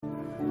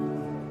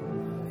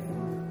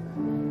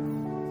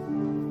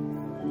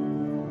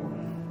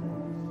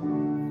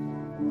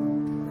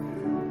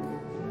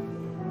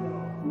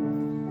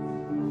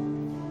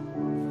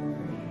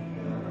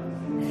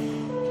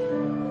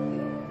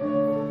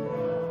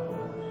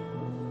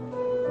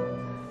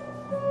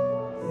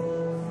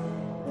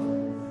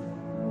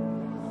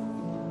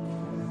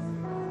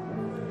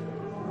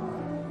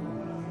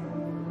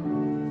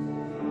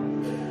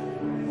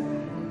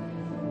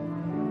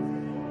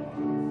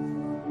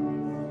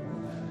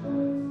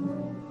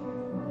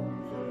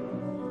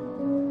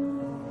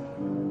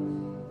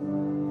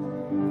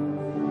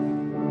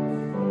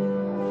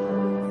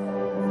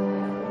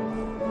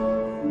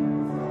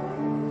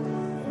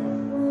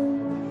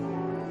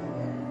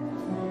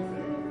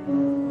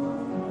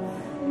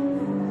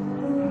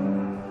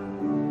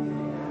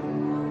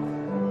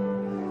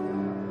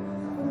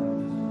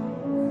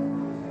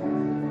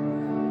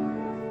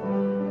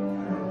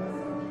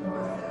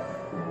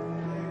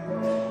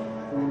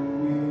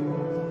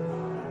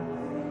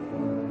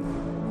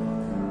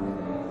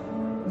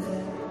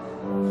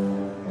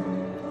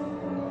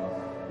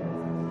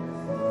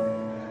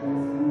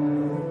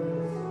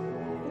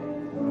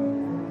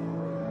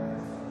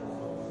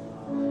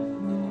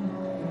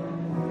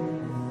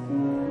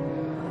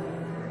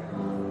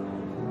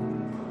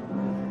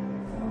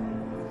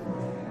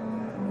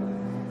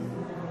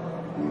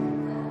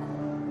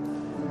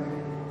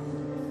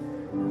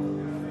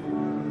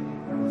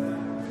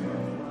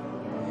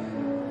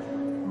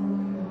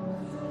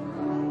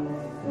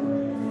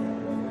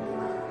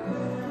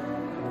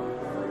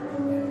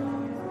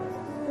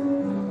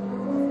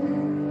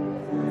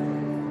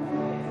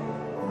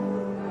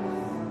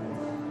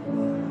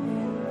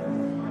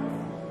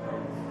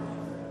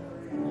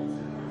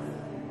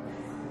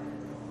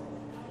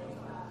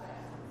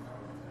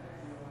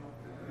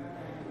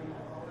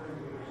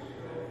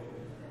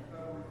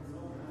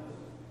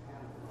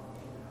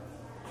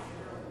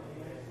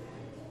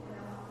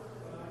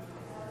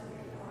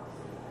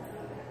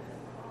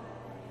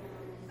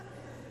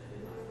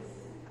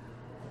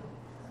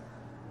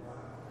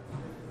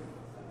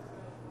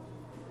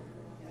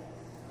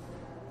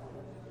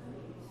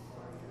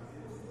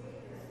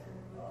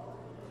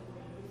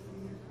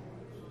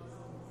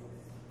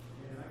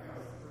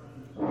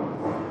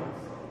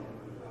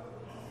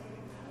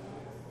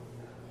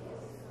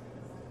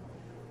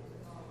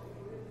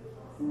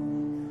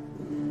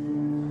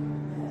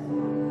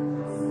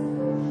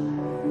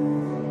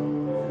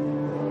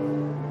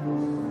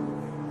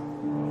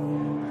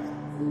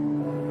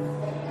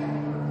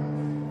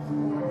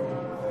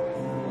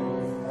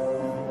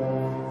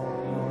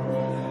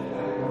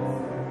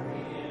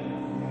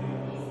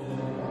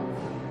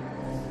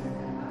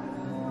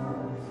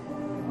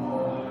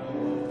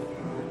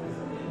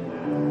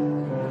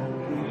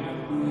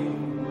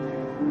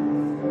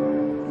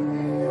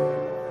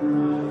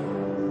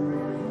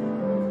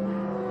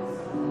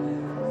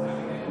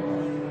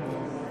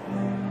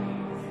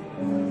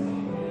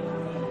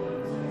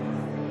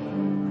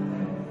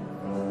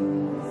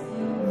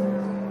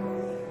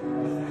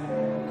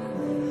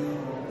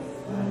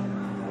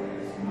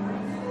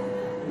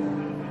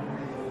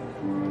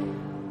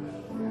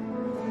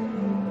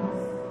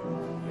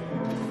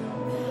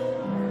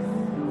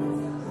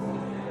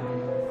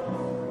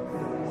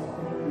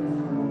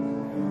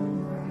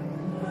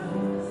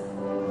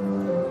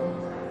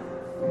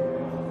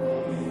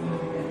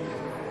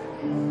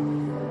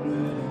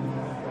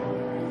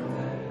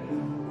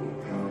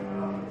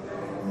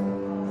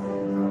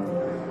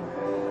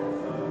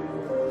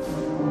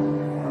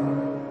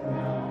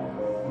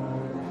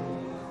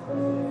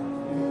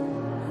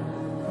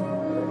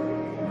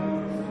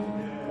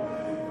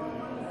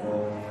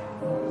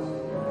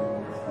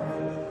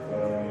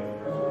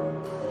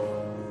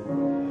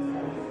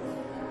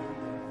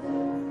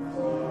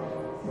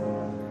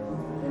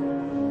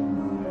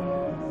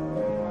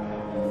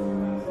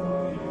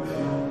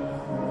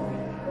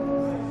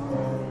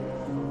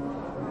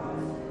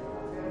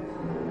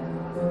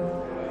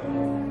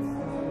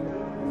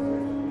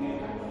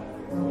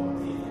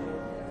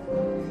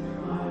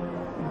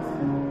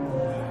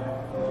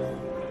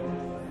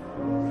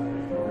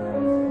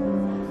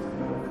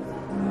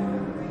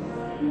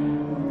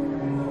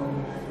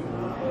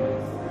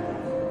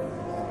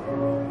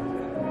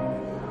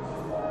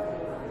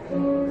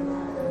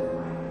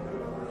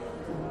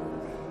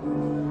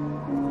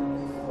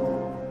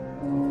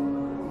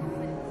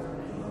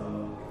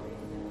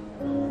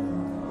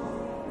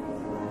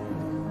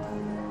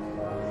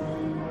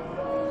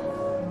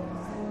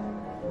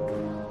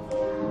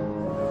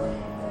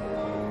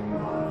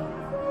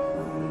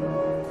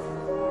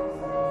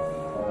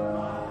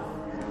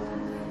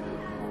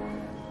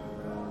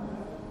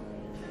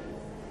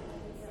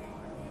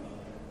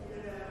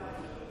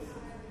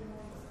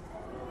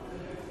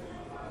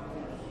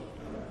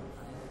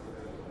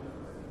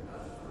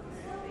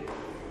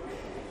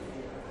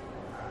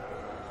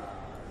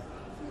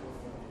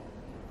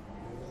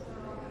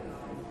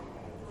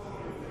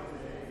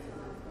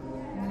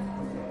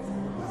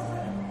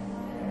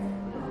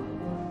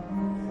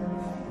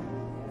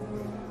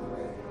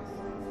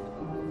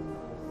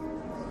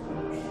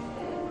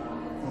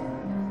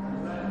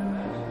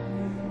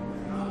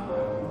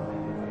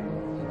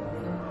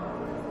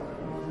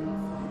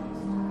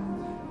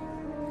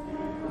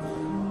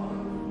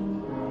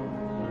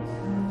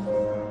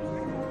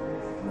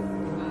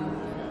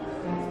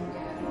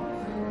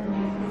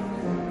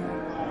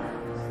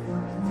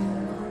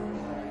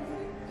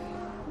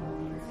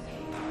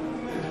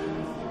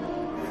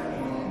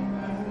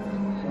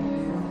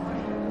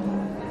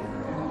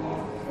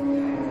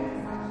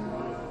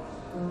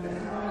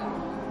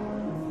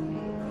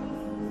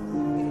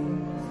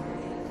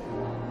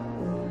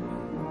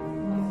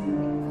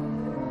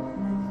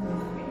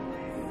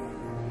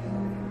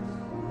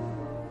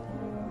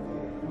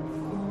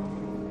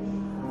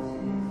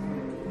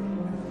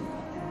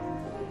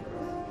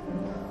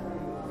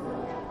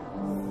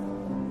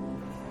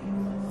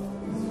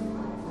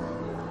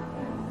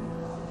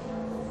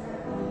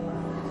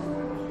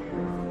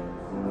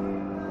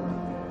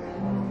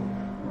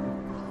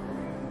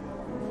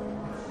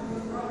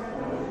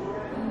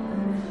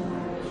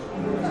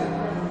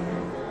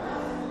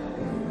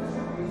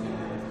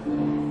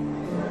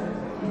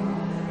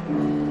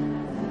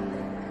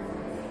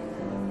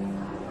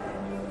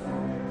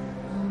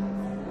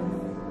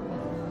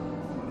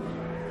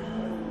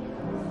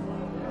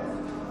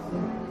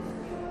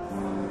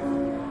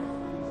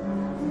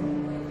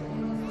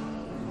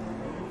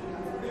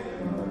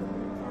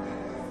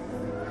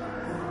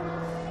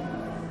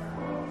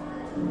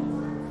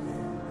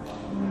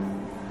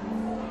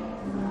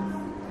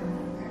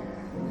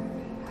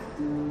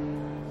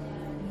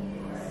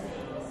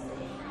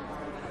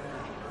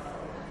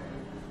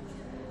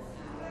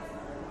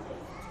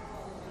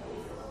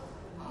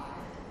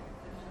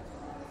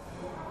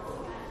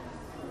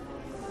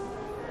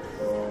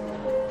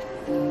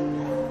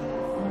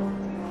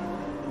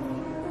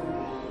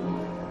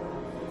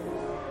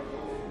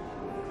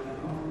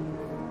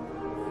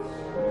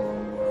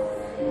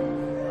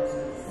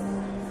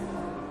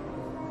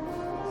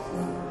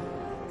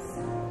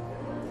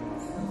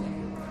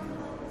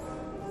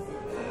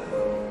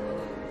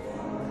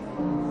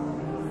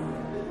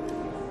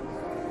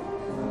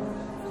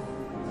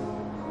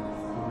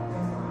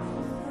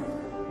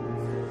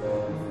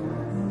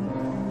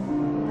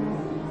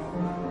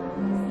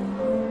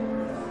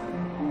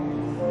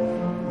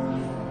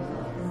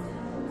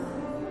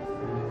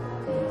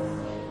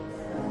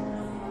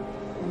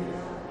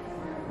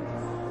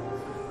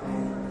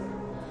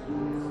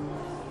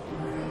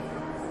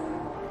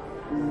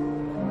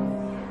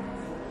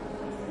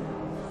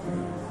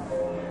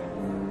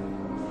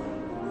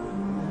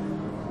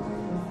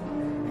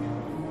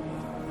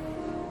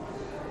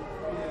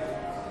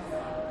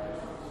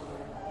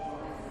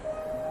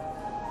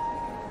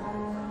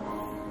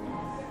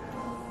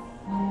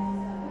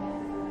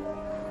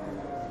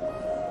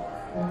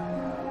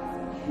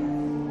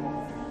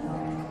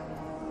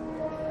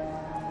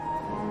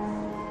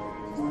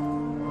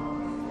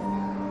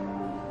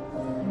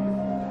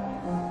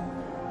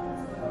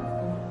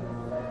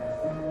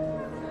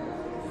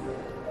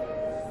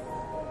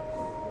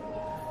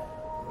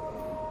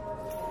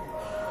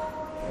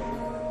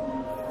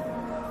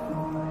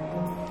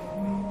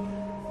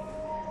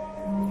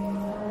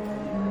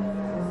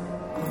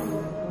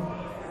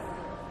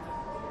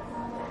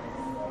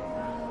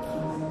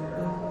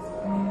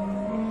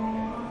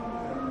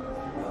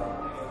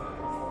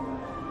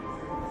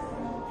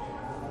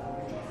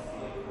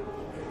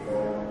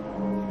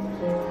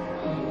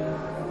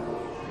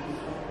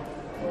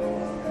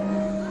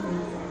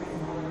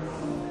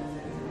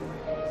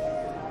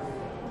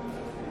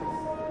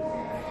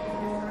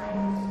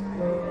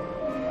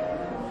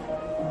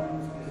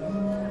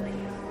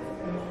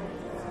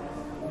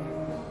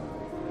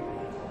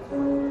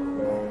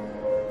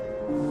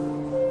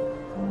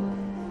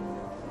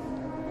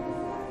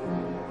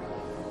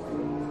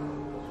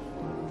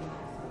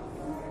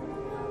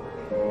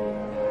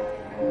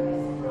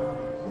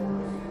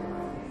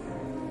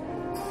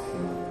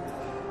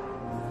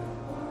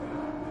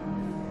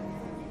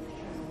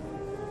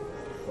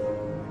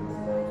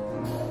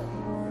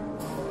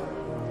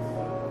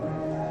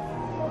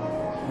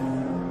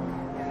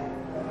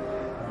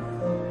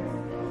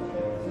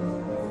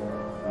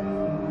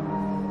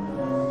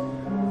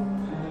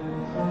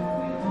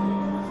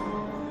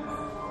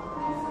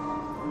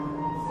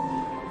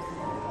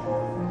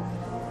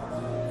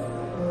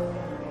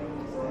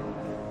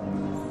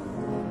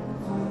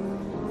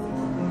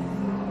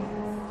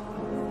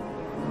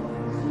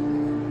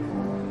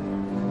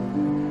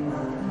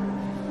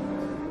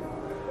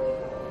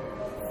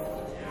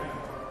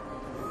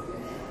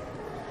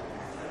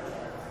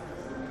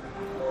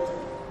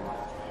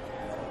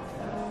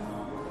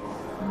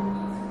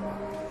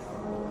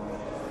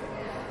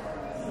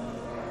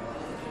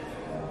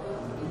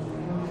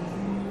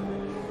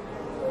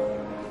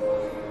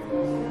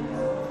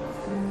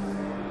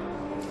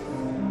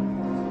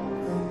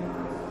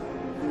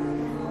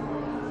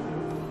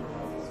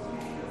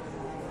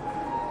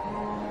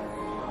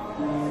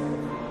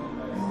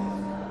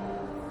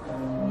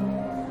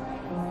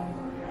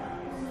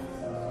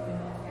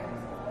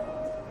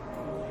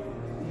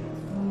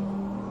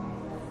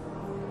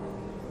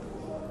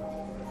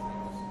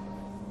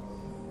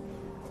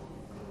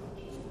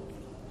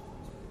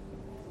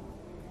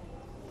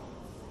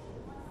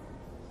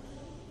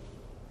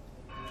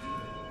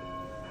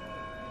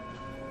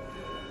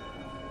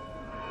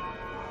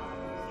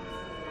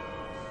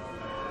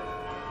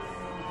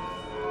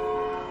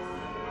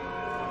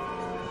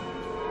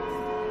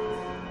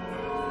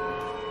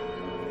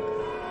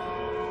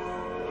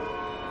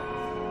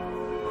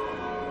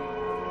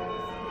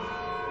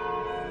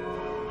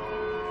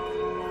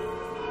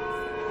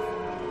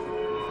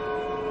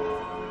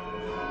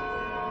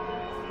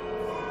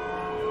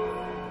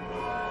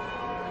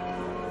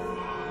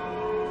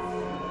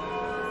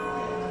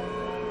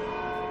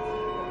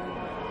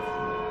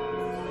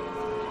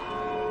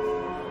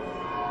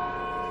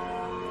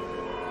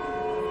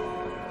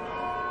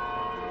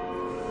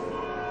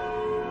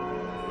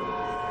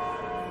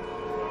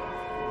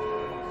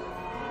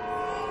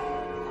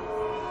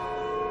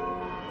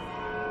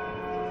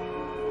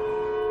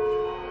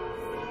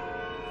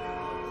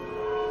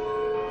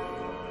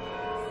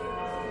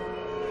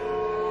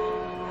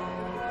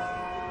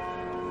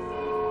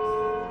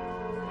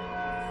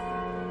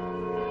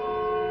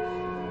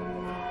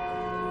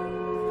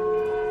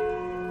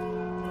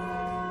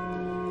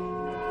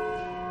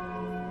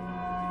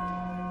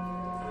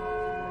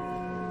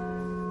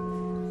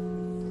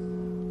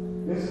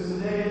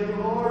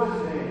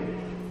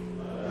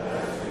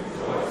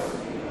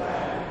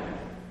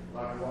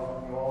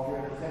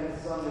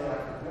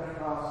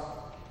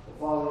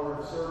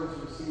our service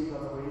received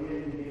on the way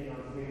in, beginning on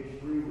page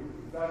 3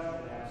 with confession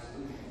and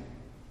absolution,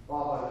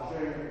 followed by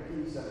sharing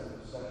the peace and the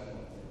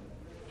processional hymn.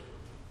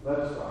 Let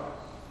us rise.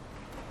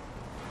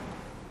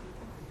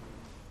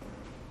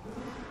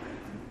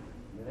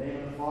 In the name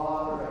of the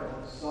Father, and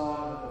of the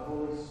Son, and of the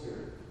Holy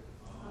Spirit.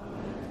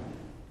 Amen.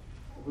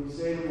 If we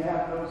say we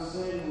have no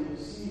sin, we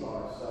deceive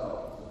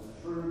ourselves, and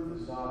the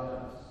truth is not in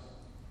us.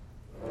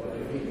 But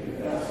if we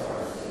confess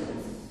our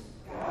sins,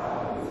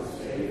 God, who is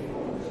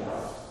faithful and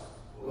just,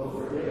 will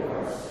forgive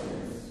our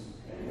sins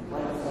and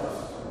cleanse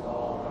us from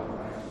all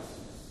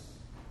unrighteousness.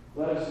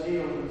 Let us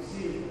kneel and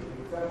receive the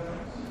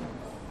confessions.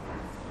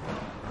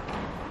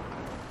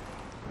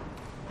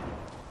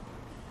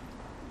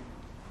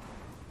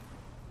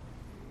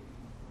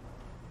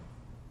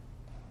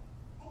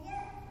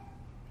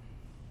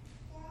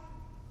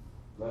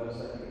 Let us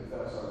then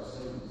confess our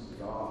sins to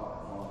God our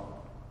Father.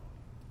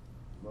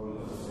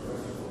 Most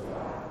merciful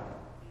God,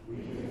 we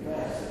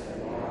confess that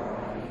we are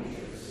by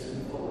nature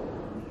sinful and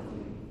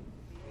unclean.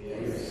 We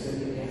have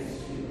sinned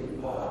against you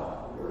in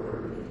thought,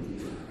 word, and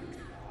deed,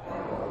 by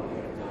what we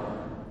have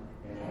done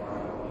and by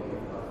what we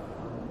have left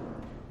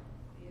undone.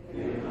 We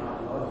have not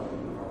loved you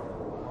with our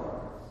whole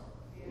hearts.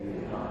 We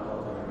have not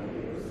loved our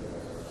neighbors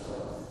as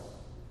ourselves.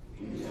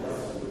 We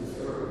justly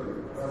deserve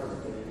your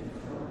present and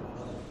eternal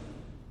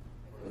punishment.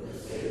 For the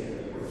sake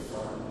of your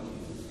Son,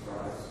 Jesus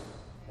Christ,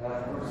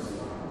 have mercy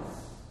on us.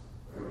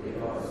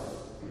 Forgive us,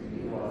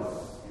 renew us,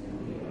 and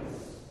lead us,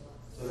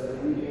 so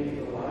that we may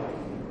delight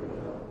in your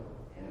will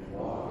and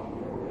walk in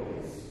your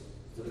ways,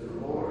 to the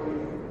glory of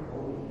your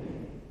holy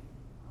name.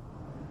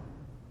 Amen.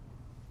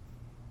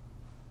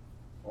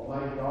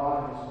 Almighty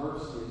God, in his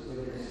mercy, has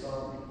given his Son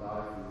to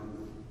die for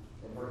you,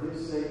 and for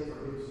his sake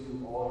forgives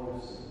you all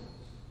your sins.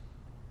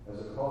 As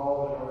a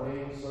called and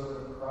ordained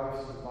servant of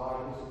Christ and by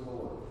his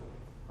Lord,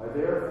 I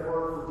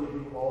therefore forgive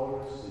you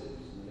all your sins,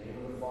 in the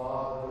name of the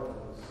Father, and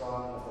of the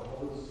Son, and of the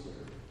Holy Spirit.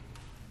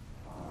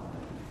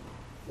 Amen.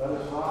 Let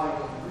us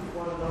rise and greet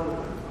one another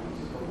in the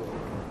peace of the Lord.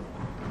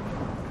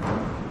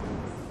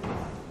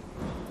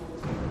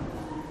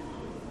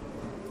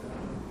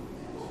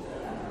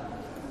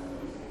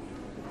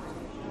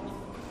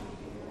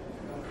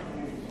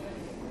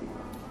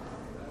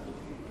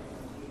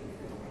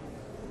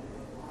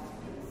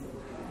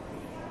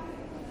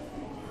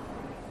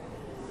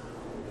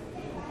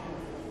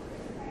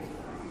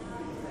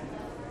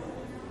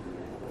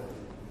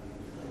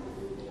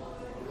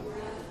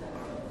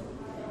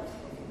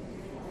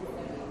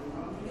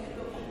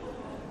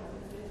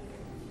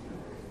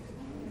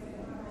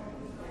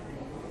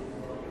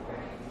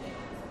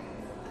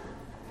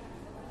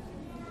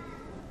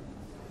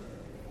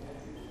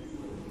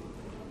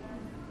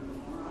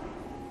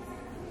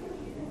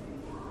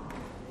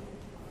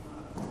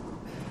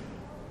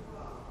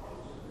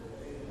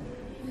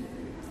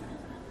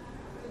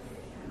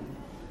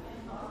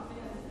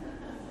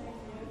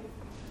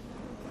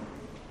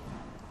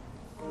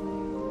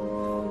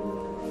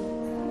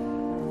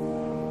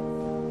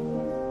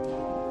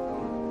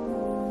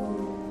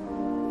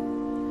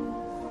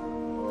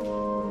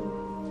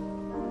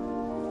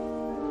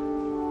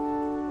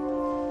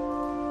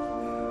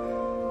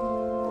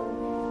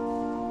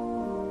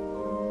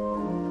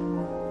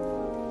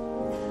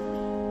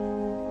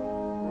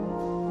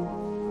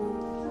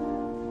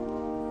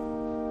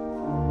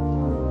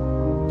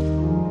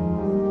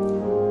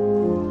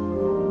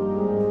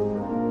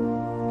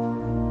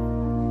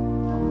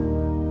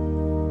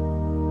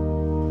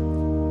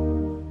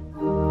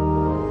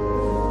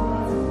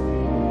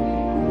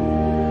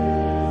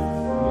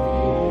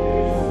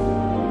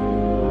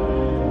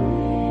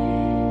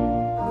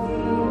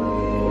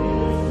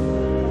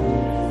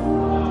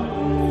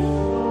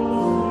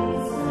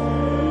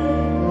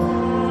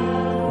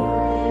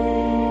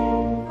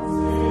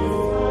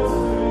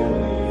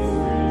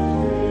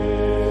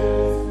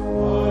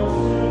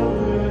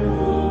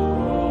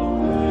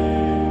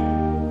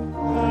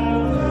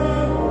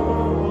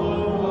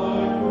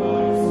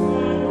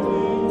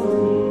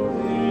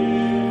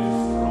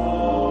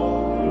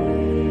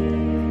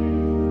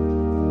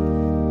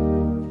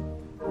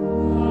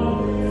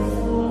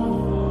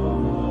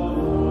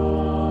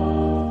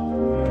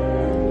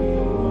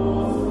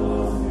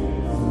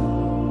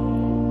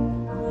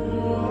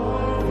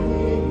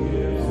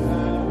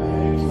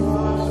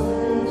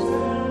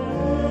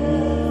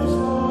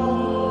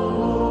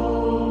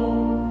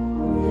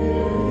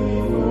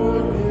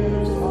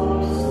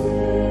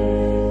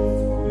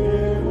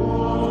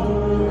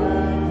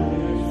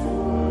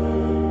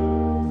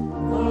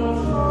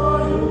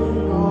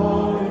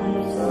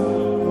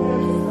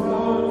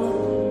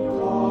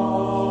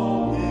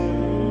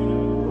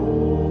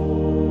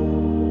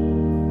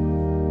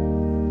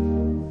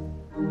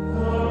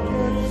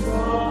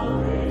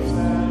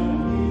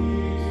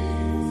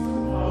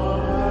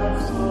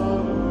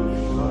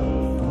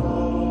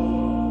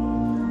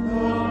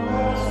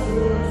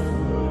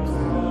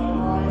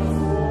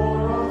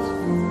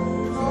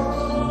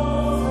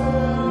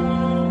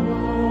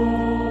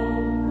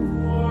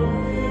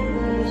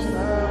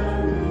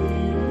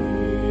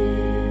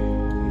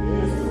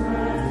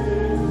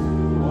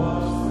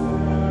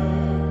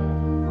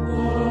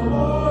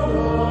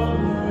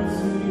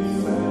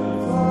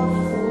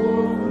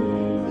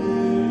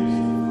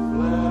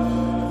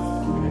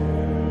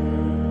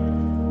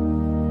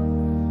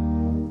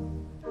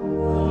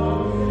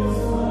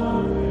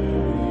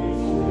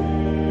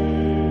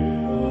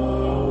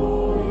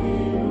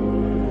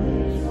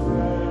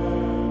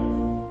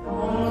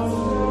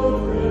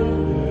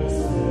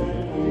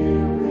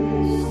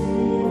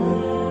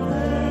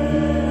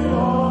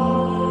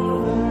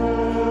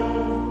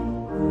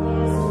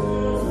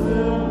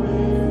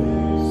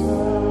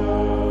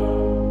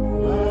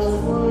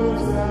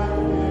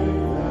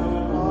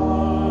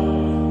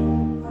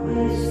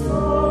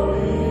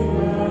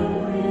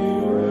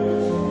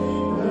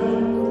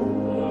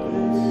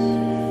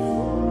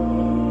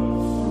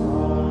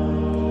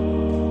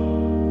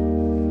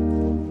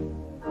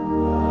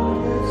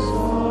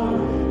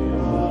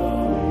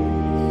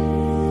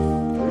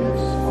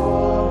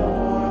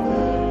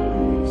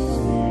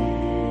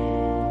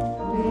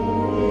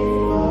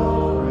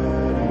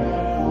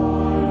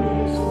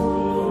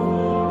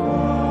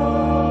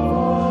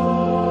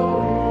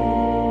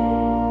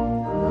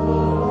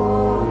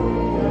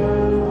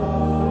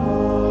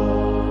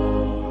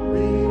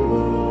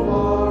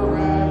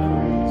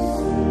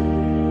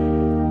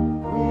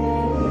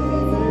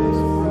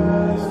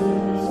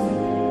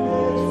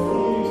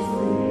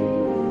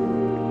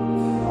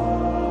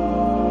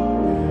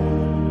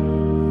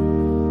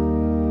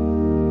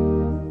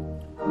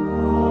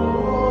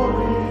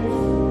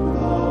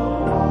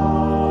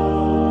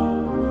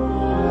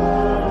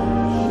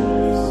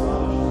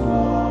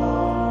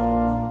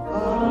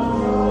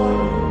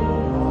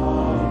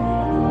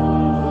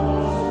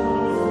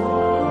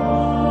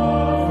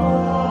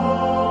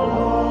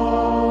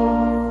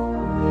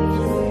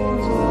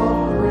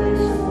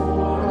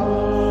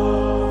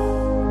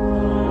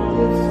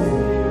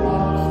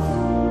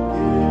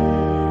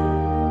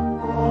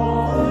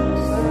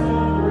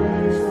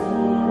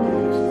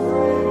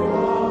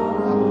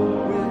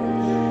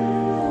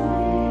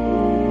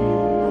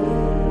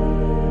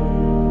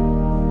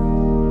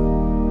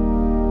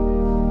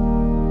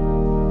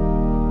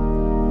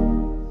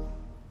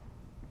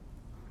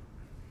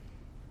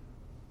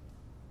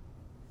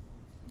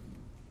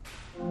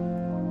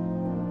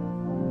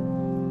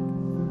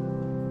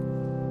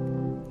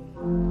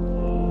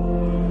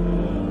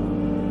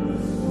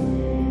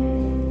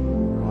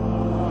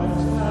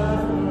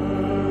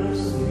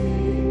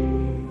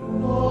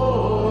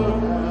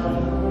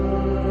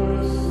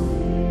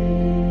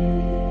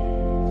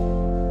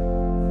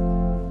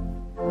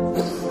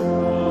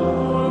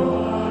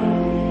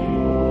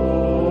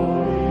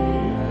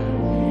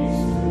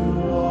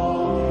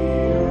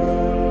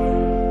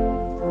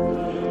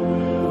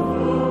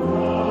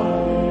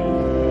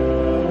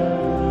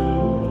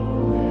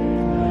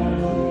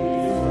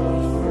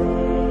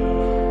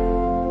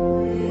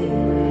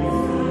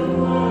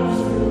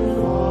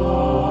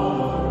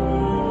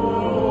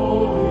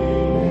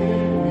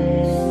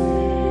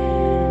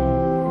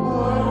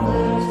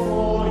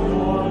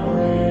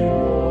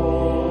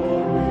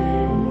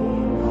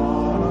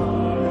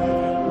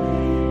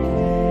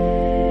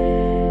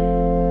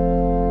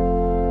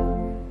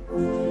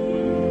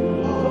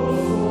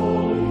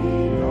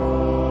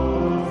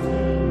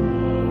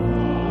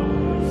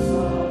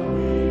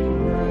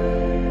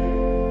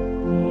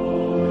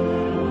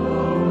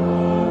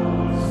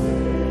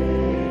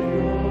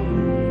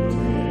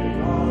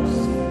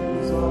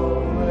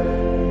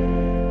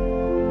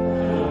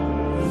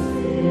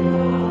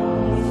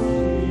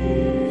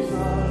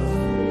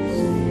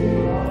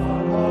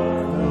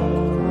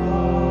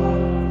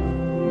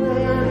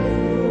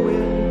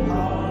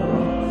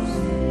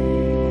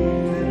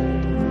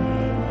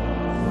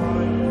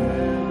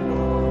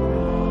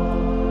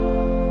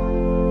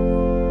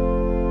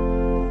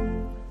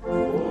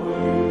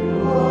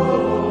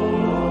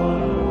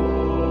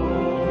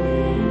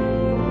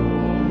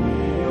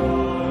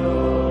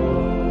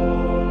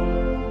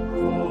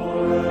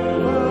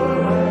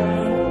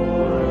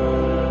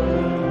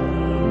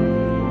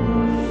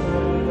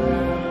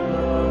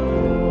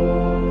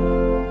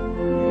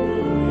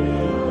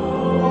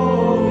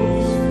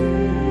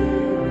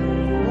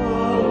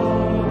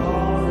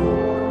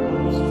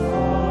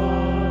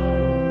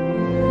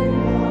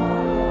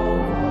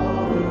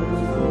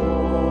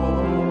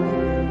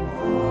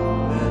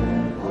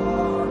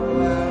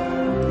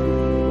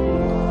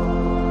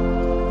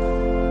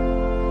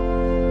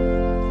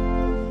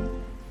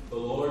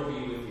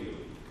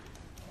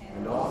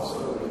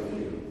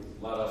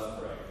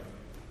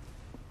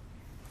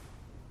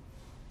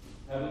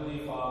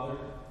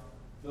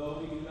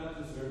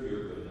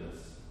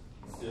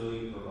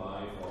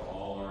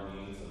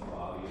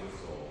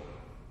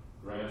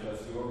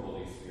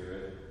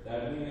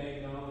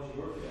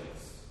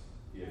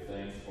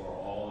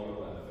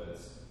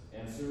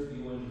 serve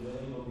you in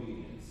willing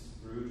obedience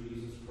through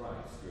Jesus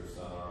Christ, your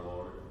Son, our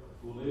Lord,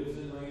 who lives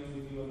and reigns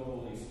with you in the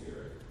Holy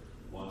Spirit,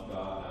 one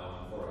God,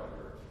 now and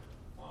forever.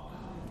 Amen.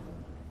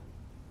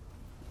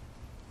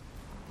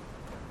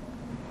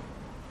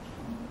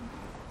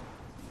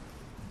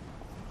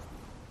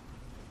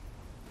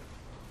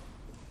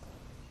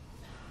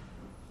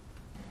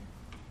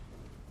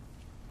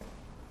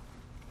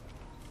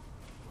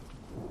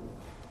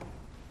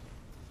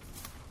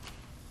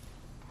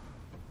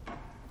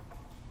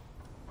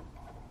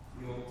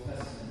 The Old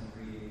Testament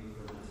reading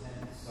for the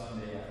 10th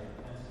Sunday after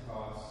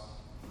Pentecost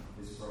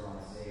is from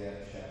Isaiah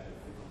chapter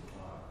 55.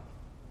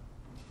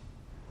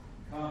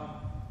 Come,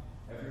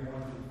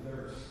 everyone who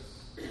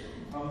thirsts,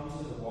 come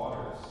to the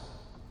waters,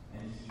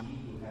 and he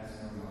who has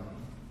no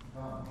money,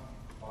 come,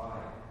 buy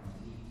and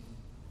eat.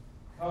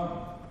 Come,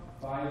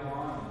 buy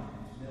wine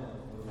and milk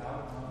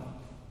without money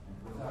and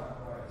without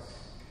price.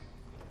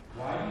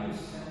 Why do you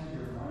spend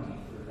your money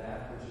for that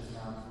which is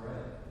not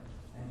bread,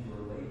 and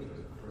your labor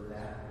for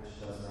that which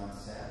does not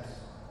satisfy?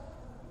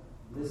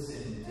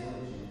 Listen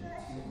diligently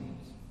to me,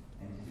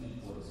 and eat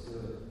what is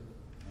good,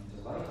 and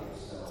delight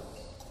yourselves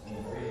in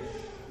rich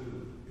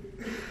food.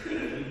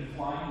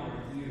 Incline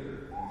your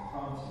ear and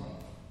come to me.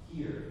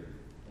 Hear,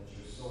 that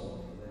your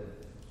soul may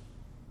live.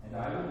 And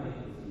I will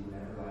make with you an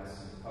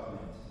everlasting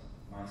covenant,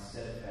 my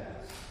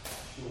steadfast,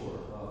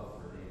 sure love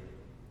for David.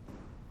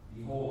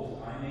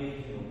 Behold, I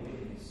made him a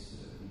witness to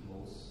the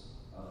peoples,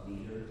 a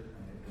leader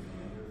and a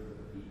commander for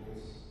the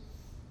peoples.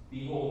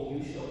 Behold,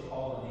 you shall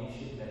call a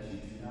nation that you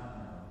do not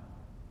know,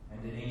 and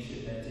a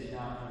nation that did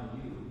not know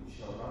you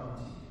shall run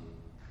to you,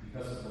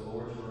 because of the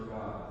Lord your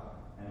God,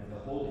 and of the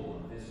Holy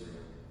One of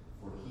Israel,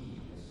 for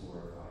he has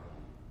glorified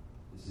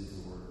you. This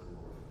is the word of the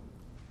Lord.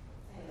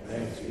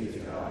 Thanks be to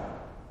God.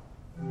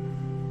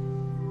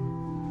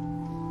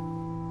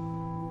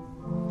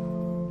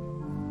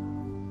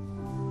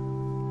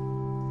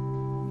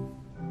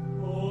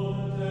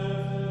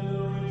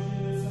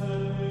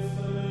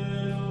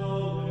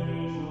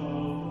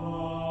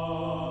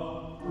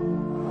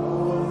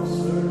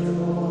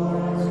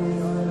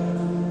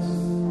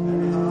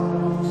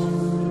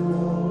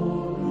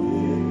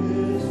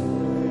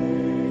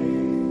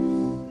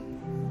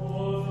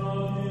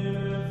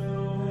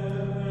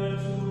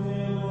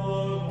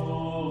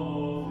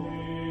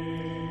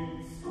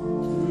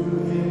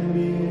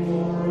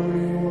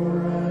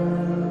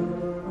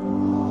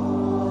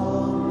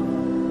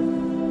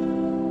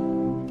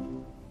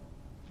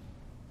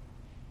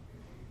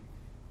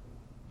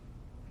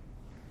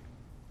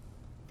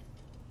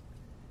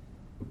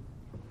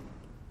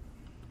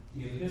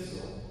 The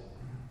epistle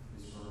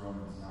is from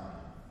Romans 9.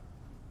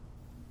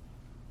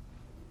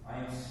 I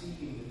am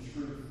speaking the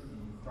truth in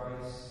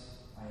Christ,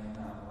 I am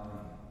not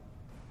lying.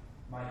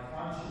 My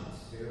conscience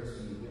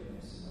bears me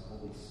witness in the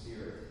Holy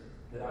Spirit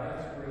that I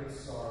have great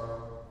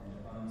sorrow and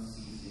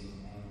unceasing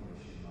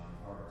anguish in my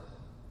heart.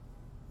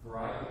 For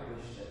I could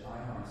wish that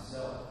I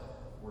myself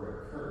were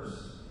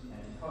accursed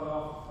and cut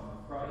off from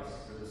Christ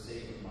for the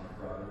sake of my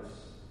brothers,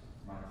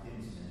 my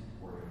kinsmen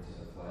according to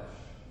the flesh.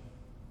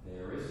 They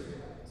are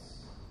Israelites.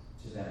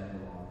 To them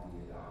belong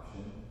the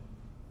adoption,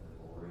 the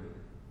glory,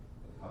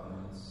 the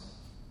covenants,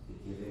 the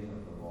giving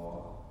of the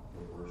law,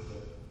 the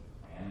worship,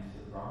 and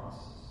the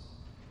promises.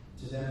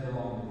 To them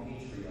belong the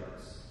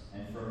patriarchs,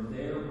 and from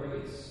their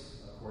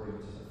race, according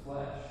to the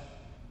flesh,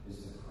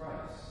 is the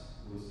Christ,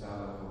 who is God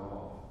over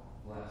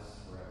all,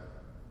 blessed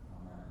forever.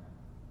 Amen.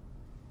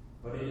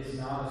 But it is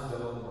not as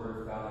though the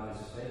word of God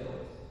has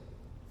failed,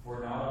 for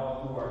not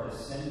all who are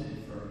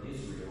descended from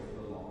Israel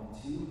belong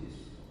to Israel.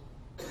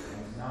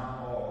 And not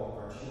all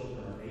are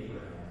children of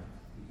Abraham,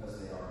 because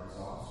they are his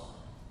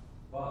offspring.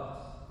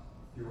 But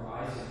through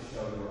Isaac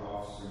shall your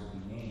offspring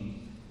be named.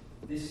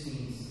 This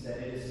means that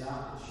it is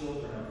not the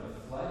children of the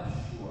flesh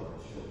who are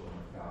the children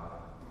of God,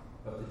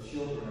 but the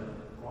children of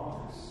the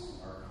promise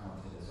are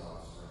counted as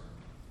offspring.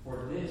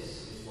 For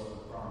this is what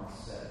the promise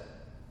said.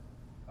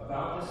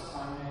 About this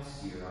time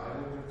next year I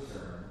will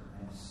return,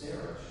 and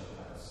Sarah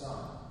shall have a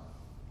son.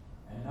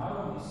 And not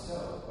only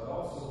so, but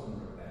also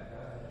when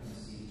Rebekah had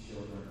conceived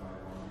children by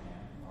one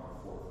man, our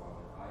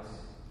forefather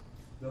Isaac,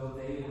 though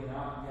they were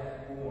not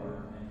yet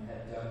born and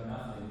had done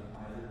nothing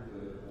either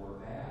good or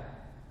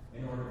bad,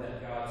 in order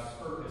that God's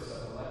purpose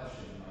of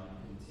election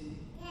might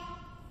continue.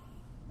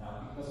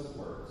 Not because of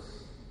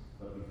works,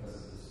 but because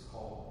of this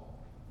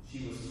call.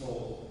 She was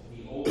told,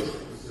 the older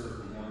will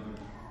serve the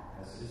younger,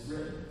 as it is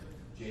written,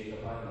 Jacob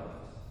I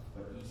loved,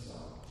 but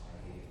Esau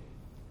I hated.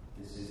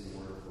 This is the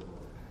word of the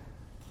Lord.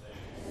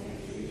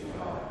 Thanks be to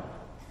God.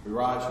 We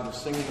rise to the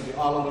singing of the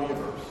Alleluia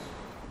verse.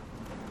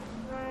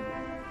 Alleluia.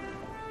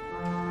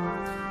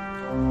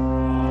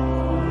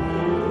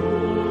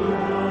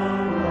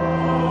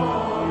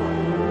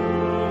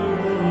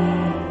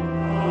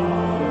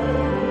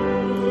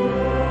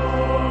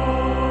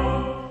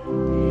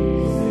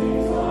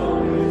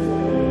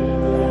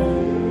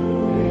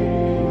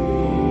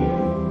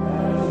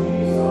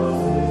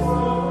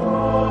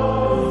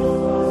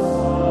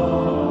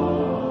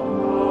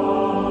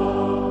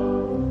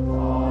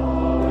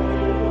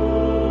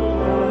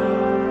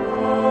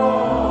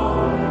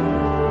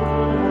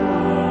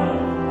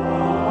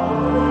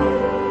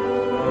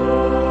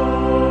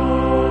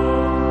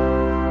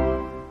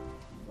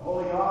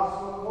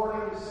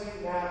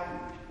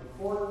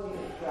 the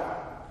 14th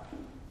chapter.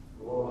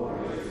 Glory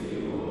to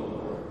you,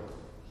 Lord.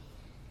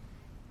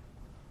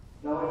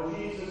 Now when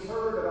Jesus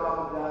heard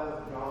about the death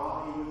of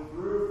John, he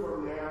withdrew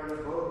from there in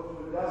a boat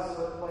to a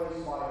desolate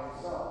place by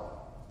himself.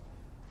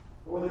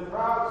 But when the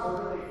crowds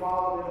heard it, they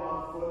followed him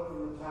on foot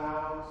from the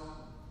towns.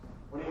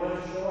 When he went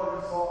ashore,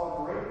 he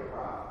saw a great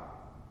crowd,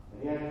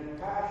 and he had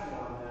compassion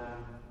on them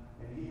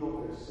and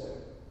healed their sick.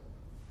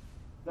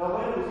 Now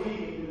when it was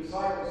evening, the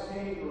disciples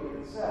came to him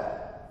and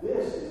said,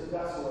 "This is a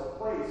desolate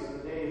place,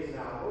 and the day is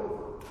now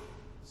over.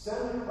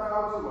 Send the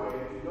crowds away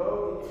to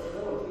go into the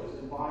villages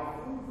and buy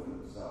food for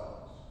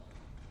themselves."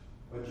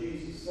 But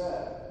Jesus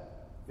said,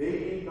 "They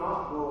need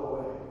not go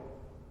away.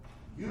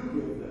 You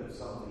give them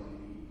something to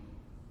eat."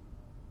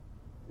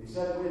 They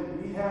said to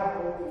him, "We have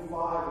only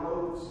 5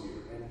 loaves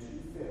here and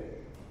 2 fish."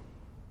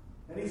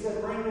 And he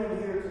said, "Bring them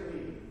here to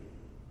me."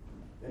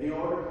 Then he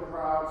ordered the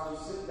crowds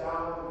to sit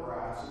down on the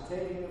grass, and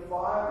taking the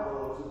 5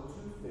 loaves and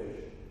 2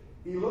 fish,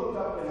 he looked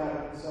up to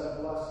heaven and said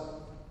a blessing.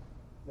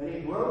 Then he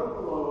broke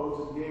the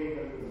loaves and gave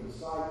them to the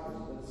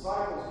disciples, and the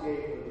disciples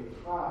gave them to the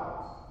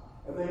crowds.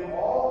 And they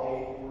all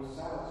ate and were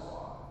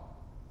satisfied.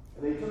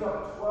 And they took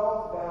up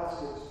 12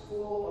 baskets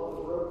full of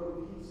the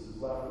broken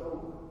pieces left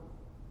over.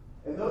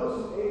 And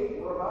those who ate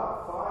were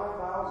about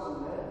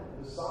 5,000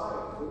 men,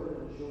 besides women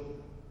and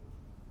children.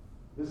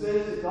 This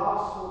is the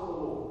gospel of the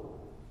Lord.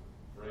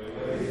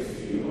 Praise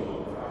to you,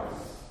 Lord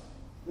Christ.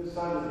 This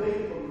time the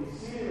big people be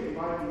seated and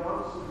invite the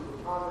youngsters of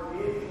the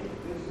congregation and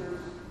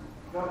visitors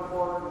to come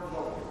forward and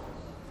join us.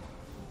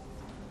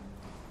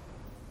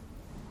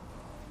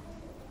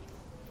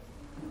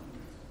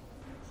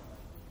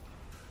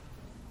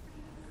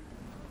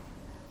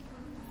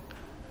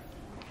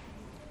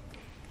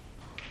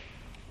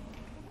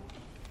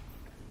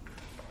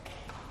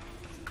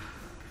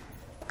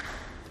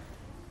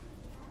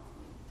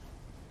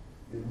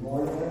 Good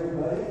morning,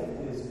 everybody.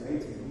 It is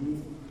great to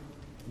be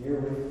here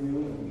with you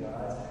in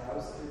God's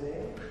house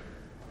today.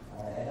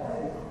 And I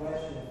have a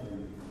question for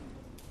you.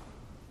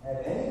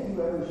 Have any of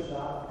you ever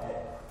shopped at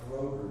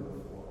Kroger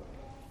before?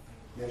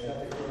 You ever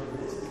shopped at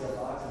Kroger? This is a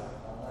box of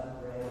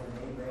on-brand,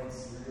 name-brand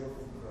cereal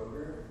from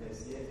Kroger. You guys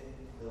see it?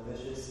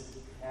 Delicious,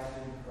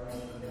 Captain Crunch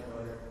peanut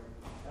butter.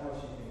 How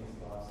much do you think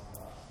this box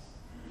costs?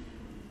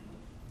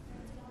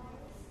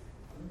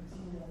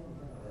 $13.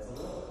 That's a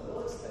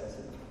little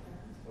expensive.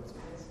 What's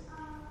expensive?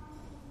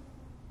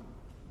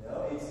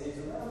 No, it's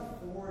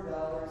around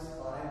 $4,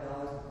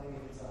 $5,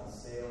 depending if it's on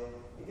sale.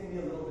 It can be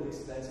a little bit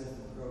expensive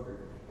from Kroger.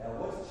 Now,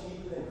 what's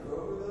cheaper than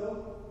Kroger, though?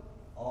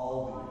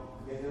 Aldi.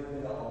 You guys ever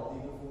been to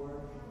Aldi before?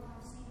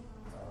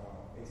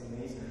 It's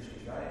amazing. You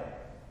should try it.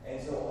 And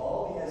so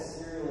Aldi has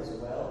cereal as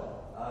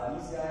well.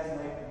 These guys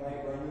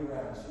might run you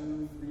around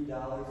 $2, $3,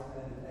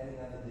 kind of depending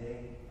on the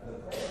day. The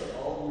prices at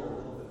Aldi are a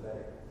little bit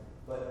better.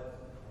 But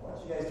I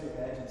want you guys to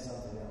imagine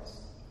something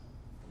else.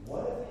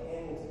 What if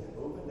Hamilton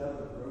opened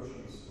up a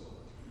grocery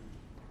store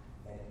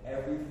and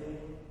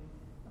everything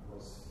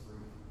was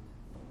free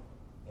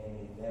and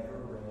they never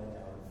ran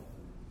out of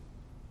food?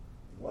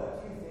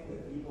 What do you think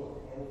the people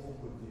of Hamilton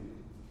would do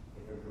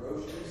if a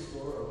grocery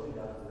store opened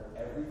up where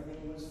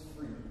everything was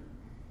free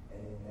and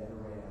they never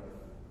ran out of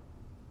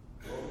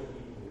food? What would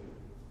people do?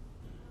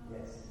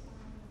 Yes?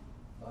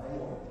 Buy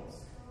more.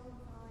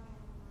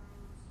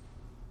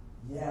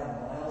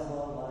 Yeah, miles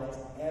long lines,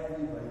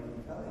 everybody would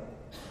be coming,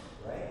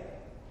 right?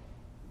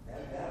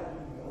 That would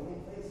be the only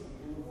place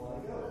people would want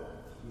to go,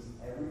 because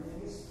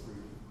everything is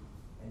free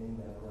and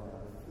they never run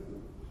out of food.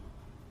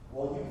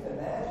 Well, you can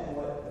imagine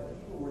what the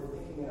people were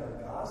thinking in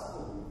our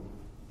gospel reading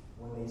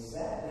when they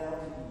sat down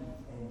to eat,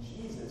 and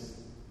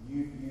Jesus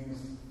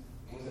used,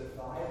 was it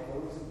 5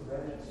 loaves of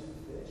bread and 2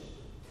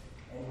 fish?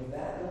 And with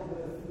that little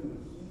bit of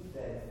food, he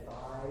fed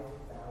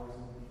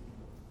 5,000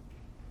 people.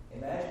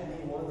 Imagine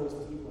being one of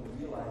those people and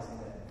realizing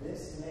that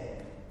this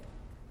man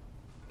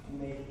can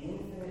make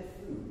infinite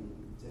food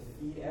to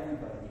feed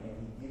everybody,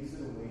 and he gives it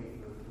away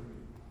for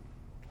free.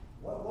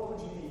 What would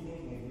you be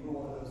thinking if you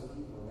were one of those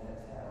people in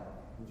that town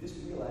who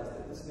just realized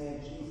that this man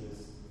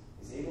Jesus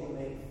is able to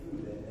make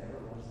food that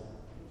never runs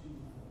out? What would you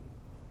be thinking?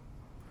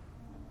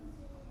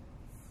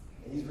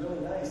 And he's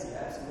really nice.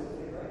 Yeah,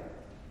 absolutely, right?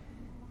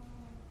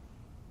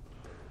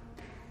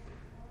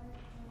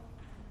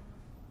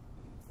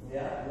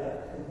 Yeah.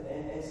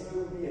 And so it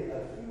would be a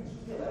huge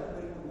deal.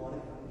 Everybody would want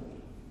to come and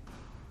eat.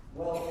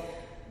 Well,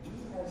 we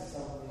have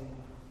something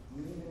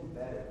even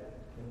better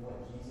than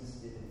what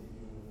Jesus did in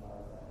feeding the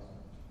 5,000.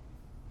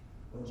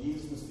 When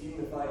Jesus was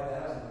feeding the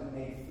 5,000, he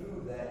made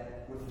food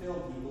that would fill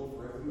people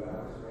for a few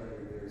hours, right?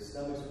 Their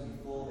stomachs would be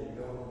full, they'd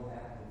go home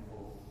happy and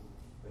full.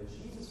 But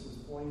Jesus was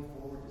pointing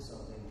forward to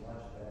something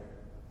much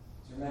better.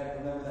 So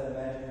remember that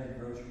imaginary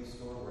grocery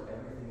store where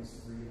everything is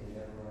free and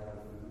they never run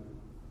out of food?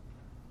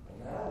 Well,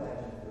 now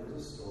imagine if there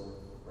was a store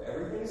where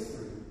everything is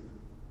free,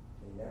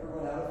 they never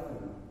run out of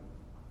food,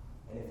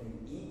 and if you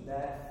eat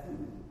that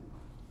food,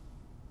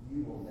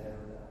 you will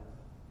never die.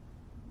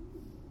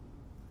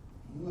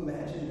 Can you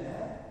imagine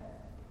that?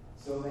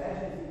 So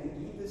imagine if you can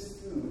eat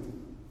this food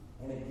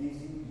and it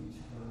gives you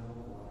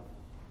eternal life.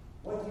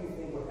 What do you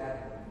think would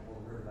happen when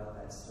people heard about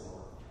that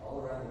store?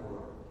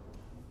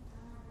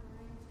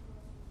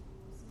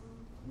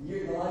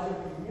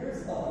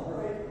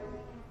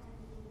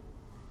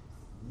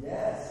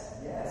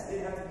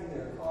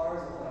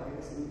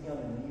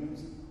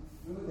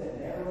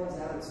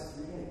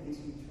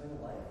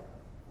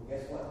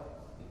 guess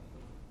what?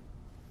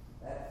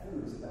 That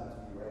food is about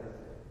to be right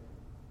up there.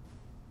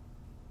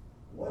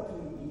 What do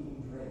we eat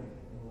and drink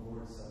in the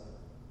Lord's Supper?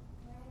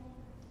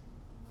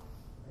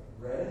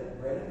 Bread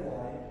and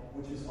wine,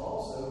 which is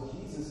also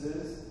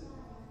Jesus'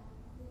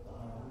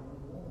 body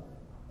and blood.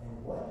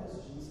 And what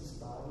does Jesus'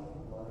 body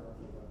and blood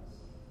give us?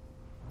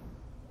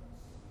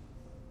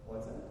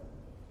 What's that?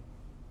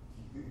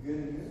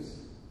 Good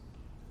news?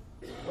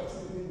 What's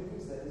the good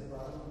news that his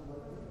body and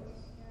blood give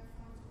us?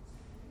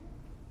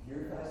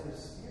 Purifies our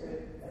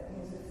spirit. That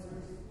means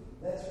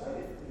that's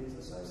right, it forgives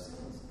us our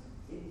sins.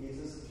 It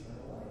gives us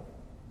eternal life.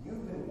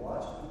 You've been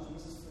washed with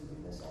Jesus'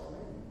 forgiveness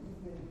already.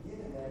 You've been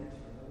given that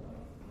eternal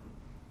life.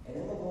 And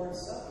in the Lord's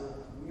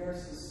Supper, we are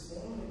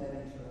sustained in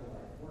that eternal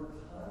life. We're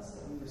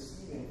constantly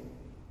receiving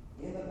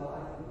in the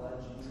body and blood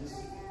Jesus'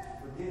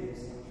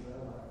 forgiveness and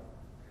eternal life.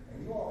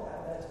 And you all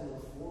have that to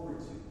look forward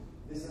to.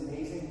 This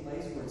amazing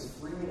place where it's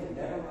free and it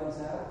never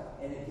runs out,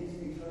 and it gives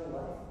you eternal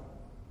life.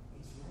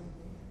 It's right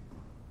there.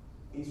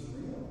 It's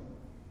real.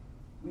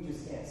 We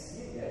just can't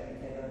see it yet. We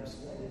can't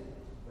understand it,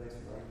 but it's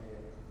right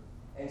there.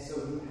 And so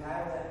you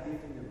have that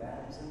gift in your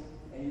baptism,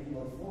 and you can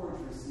look forward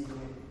to receiving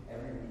it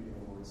every week in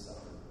the Lord's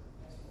Supper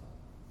as well.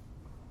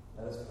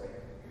 Let us pray.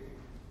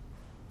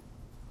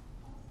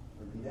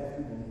 Repeat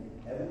after me.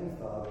 Heavenly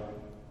Father,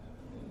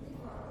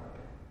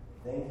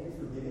 thank you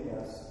for giving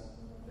us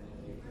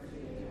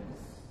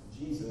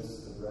Jesus,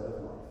 the bread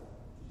of life.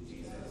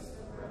 Jesus,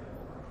 the bread of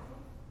life.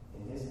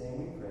 In his name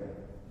we pray.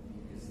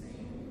 In his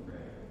name we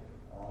pray.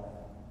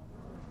 Amen.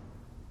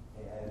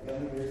 Okay, I have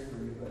gummy bears for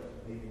you,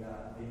 but maybe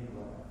not. Maybe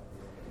run out.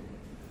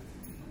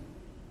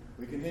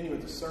 We continue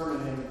with the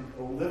sermon in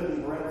O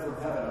Living Bread from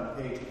Heaven on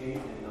page 8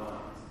 and 9.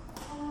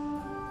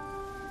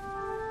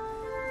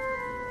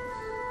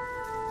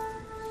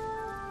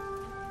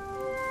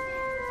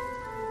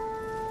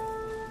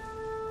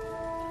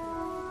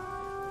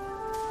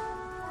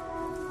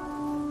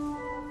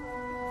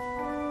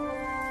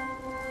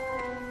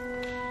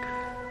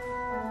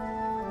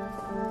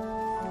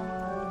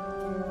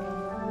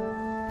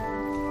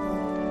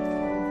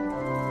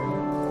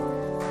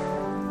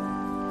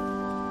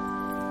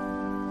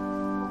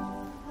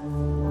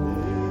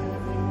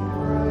 Living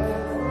bread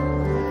from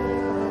heaven.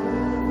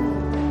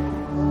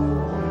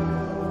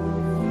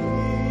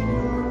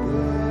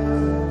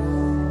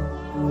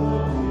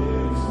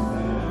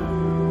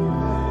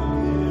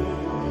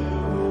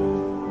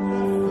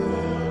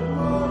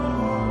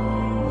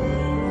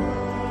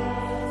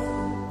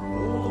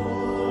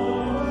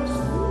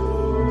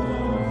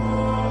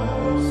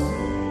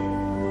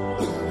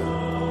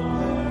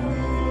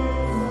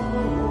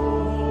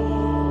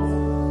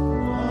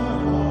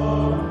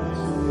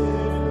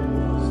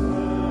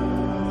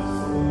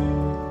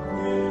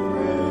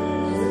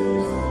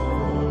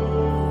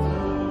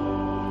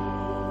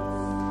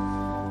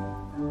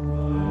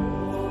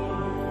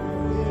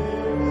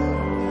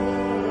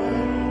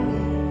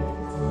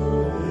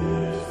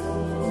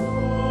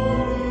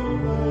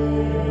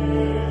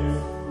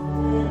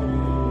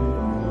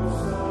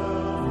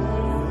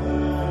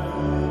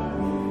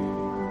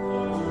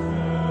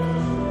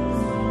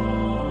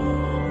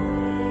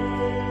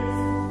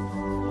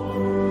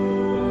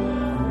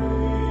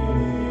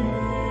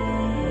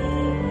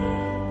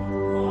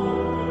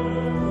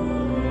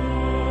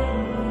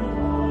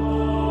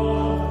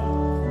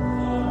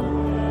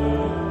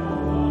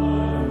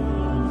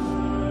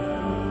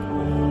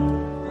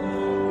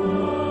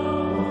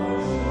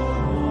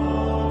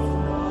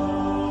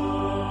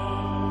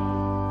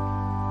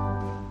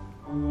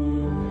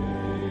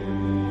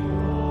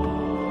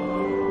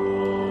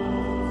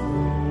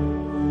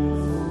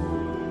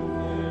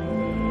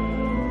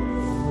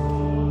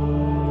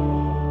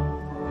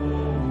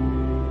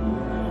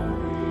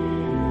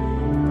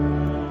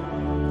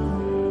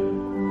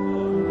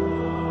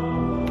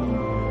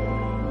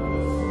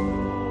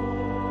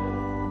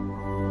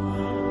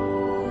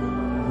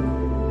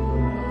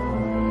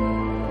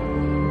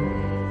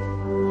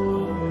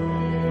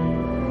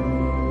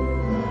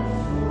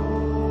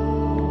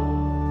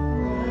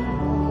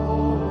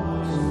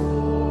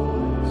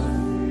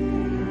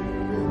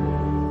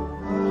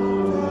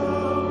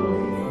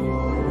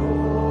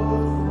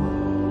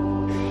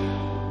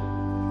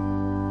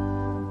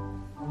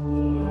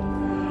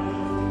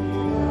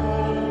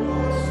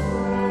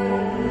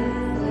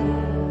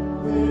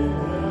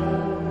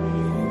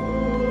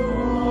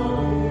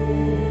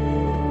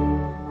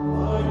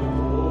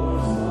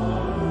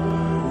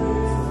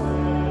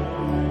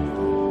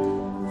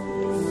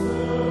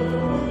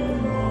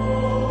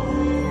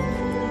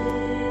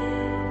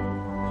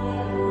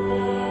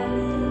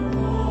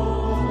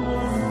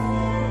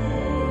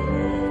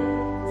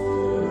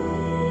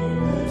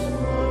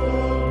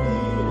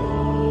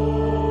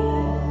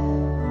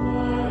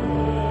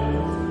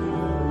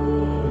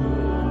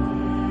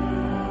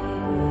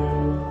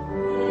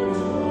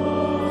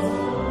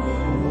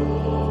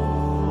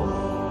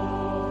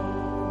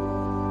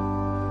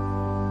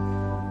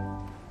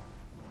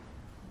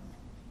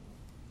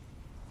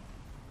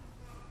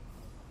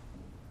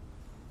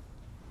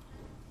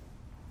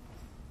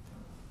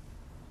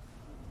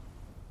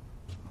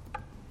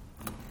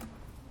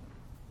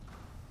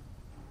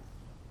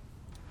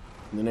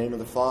 In the name of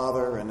the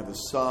Father, and of the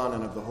Son,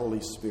 and of the Holy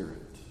Spirit.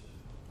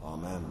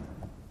 Amen.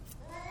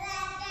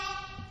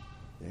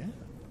 Yeah.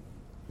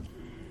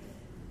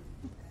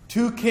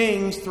 Two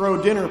kings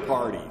throw dinner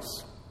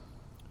parties.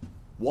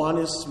 One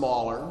is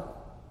smaller,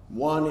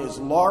 one is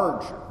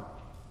larger.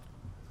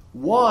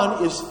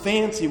 One is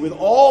fancy with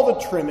all the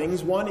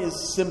trimmings, one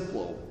is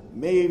simple,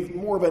 made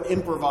more of an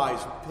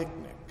improvised picnic.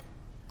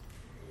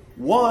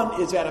 One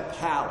is at a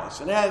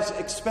palace and has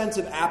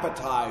expensive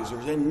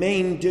appetizers and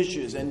main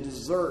dishes and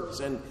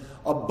desserts and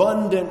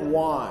abundant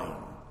wine.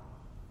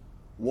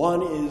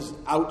 One is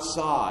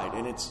outside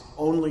and it's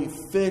only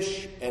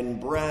fish and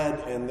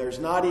bread, and there's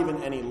not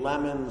even any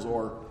lemons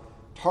or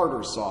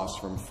tartar sauce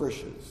from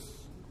Frisch's.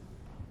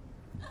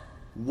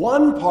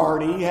 One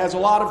party has a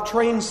lot of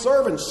trained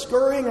servants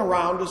scurrying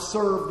around to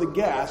serve the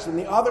guests, and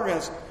the other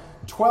has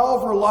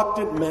 12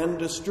 reluctant men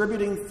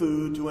distributing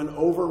food to an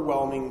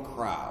overwhelming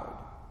crowd.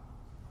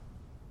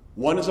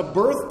 One is a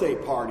birthday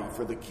party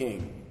for the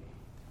king.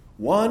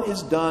 One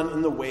is done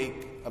in the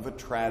wake of a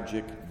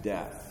tragic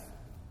death.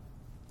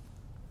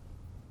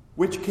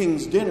 Which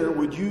king's dinner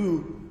would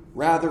you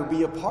rather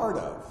be a part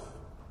of?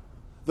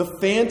 The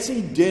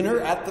fancy dinner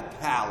at the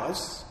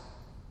palace,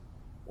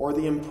 or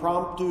the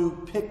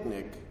impromptu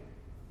picnic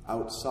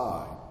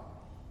outside?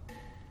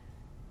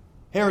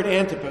 Herod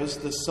Antipas,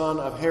 the son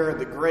of Herod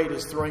the Great,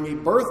 is throwing a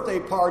birthday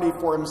party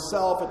for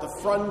himself at the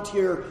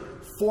frontier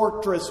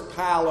fortress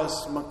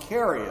palace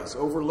Macarius,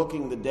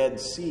 overlooking the Dead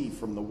Sea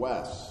from the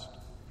west.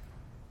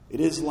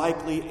 It is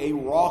likely a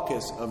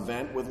raucous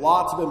event with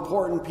lots of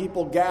important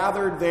people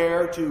gathered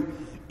there to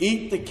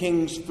eat the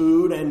king's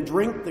food and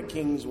drink the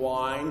king's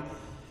wine.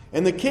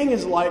 And the king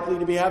is likely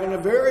to be having a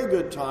very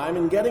good time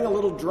and getting a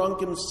little drunk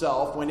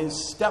himself when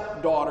his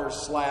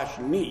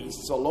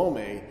stepdaughter/niece,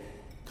 Salome,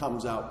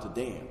 comes out to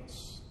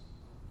dance.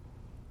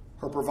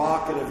 Her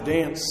provocative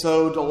dance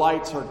so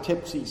delights her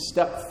tipsy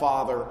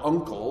stepfather,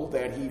 uncle,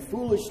 that he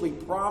foolishly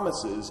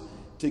promises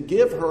to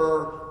give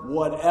her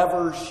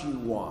whatever she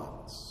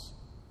wants.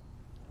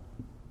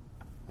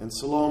 And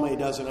Salome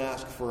doesn't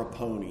ask for a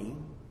pony.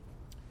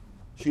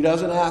 She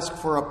doesn't ask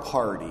for a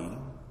party.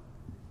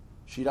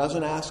 She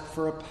doesn't ask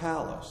for a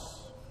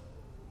palace.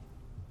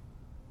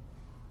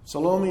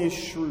 Salome is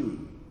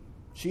shrewd.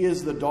 She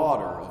is the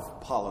daughter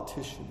of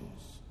politicians.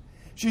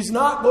 She's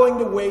not going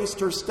to waste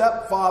her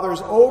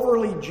stepfather's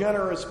overly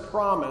generous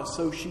promise,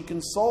 so she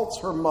consults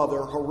her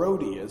mother,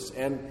 Herodias,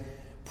 and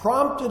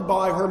prompted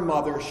by her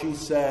mother, she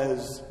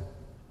says,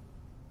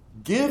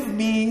 "Give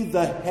me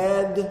the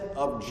head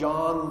of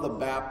John the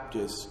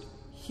Baptist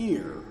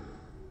here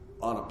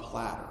on a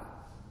platter."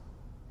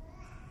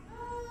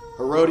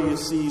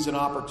 Herodias sees an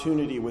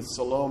opportunity with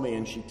Salome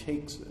and she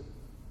takes it.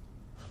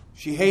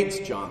 She hates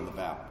John the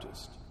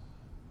Baptist.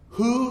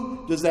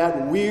 Who does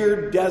that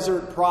weird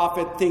desert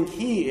prophet think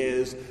he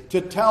is to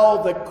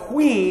tell the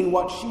queen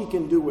what she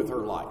can do with her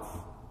life?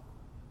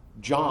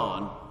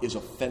 John is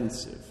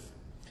offensive.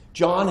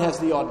 John has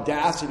the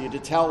audacity to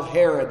tell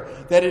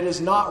Herod that it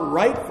is not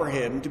right for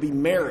him to be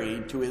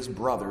married to his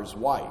brother's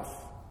wife.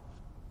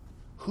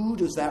 Who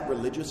does that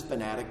religious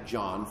fanatic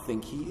John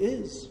think he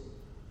is?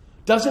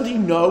 Doesn't he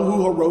know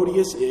who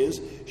Herodias is?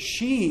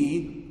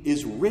 She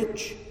is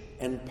rich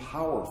and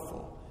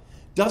powerful.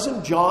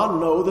 Doesn't John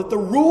know that the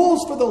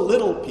rules for the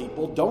little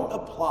people don't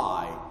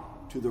apply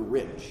to the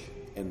rich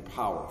and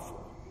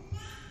powerful?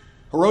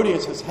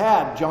 Herodias has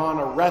had John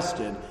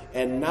arrested,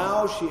 and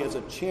now she has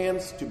a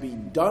chance to be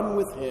done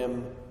with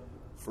him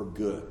for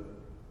good.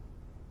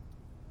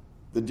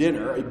 The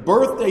dinner, a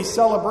birthday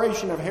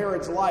celebration of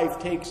Herod's life,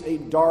 takes a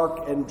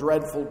dark and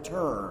dreadful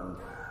turn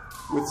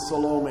with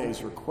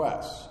Salome's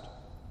request.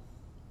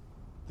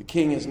 The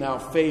king is now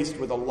faced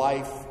with a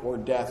life or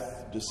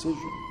death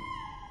decision.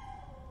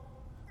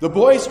 The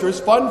boisterous,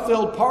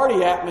 fun-filled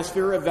party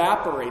atmosphere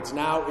evaporates.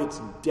 Now it's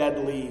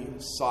deadly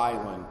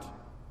silent,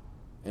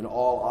 and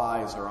all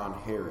eyes are on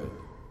Herod.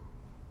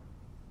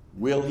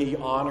 Will he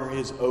honor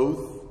his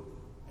oath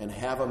and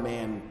have a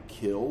man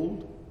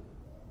killed?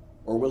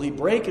 Or will he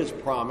break his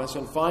promise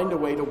and find a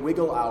way to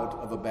wiggle out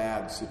of a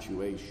bad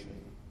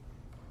situation?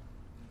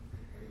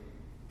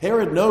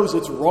 Herod knows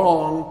it's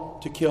wrong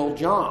to kill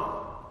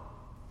John,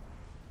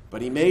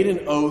 but he made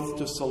an oath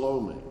to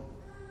Salome.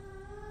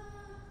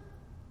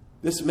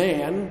 This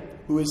man,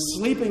 who is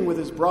sleeping with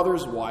his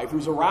brother's wife,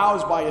 who's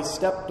aroused by his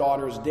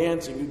stepdaughter's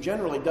dancing, who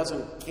generally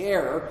doesn't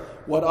care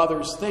what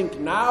others think,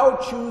 now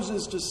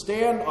chooses to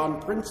stand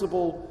on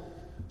principle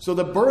so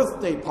the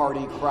birthday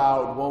party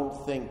crowd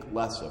won't think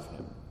less of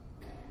him.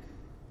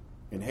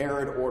 And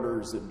Herod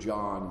orders that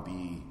John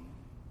be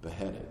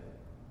beheaded.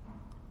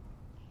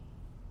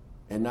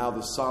 And now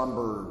the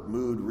somber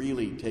mood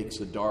really takes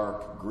a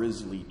dark,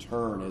 grisly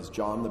turn as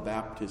John the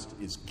Baptist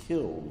is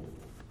killed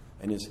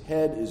and his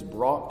head is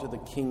brought to the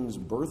king's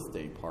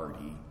birthday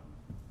party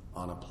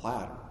on a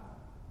platter.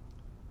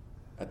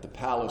 At the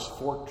palace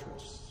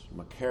fortress,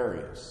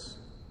 Macarius,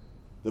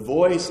 the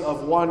voice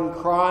of one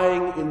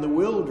crying in the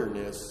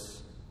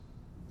wilderness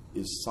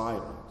is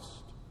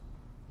silenced.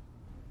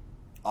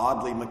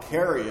 Oddly,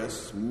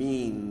 Macarius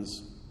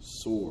means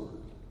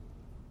sword.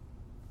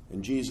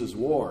 And Jesus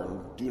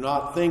warned, "Do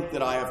not think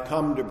that I have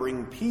come to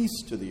bring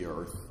peace to the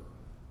earth.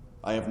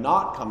 I have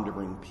not come to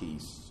bring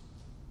peace,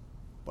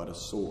 but a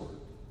sword."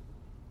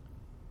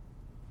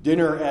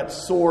 Dinner at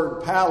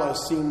Sword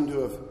Palace seemed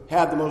to have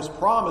had the most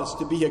promise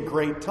to be a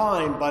great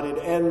time, but it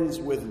ends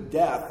with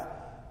death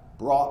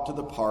brought to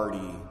the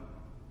party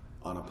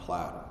on a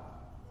platter.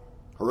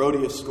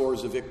 Herodias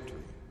scores a victory.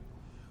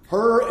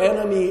 Her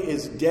enemy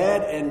is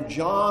dead, and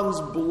John's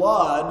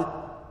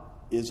blood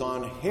is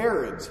on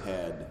Herod's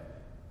head,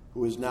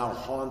 who is now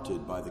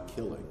haunted by the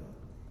killing.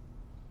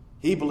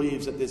 He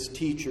believes that this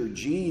teacher,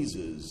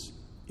 Jesus,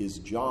 is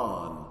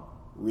John,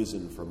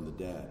 risen from the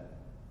dead.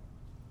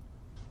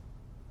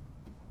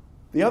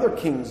 The other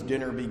king's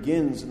dinner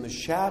begins in the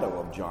shadow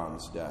of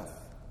John's death.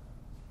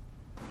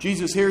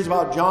 Jesus hears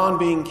about John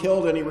being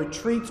killed, and he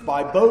retreats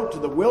by boat to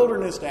the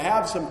wilderness to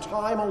have some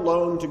time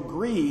alone to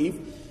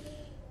grieve.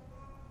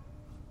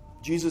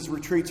 Jesus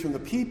retreats from the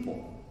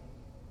people,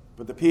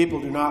 but the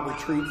people do not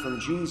retreat from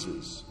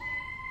Jesus.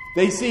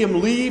 They see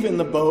him leave in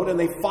the boat, and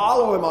they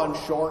follow him on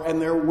shore,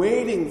 and they're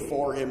waiting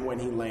for him when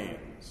he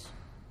lands.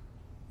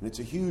 And it's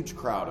a huge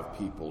crowd of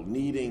people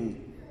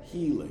needing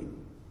healing.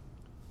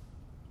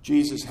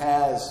 Jesus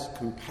has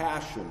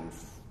compassion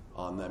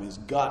on them. His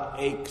gut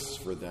aches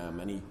for them,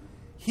 and he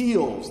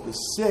heals the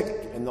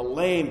sick and the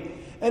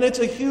lame. And it's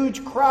a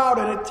huge crowd,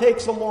 and it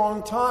takes a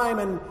long time.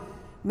 And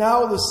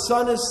now the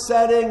sun is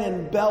setting,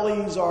 and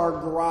bellies are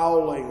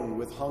growling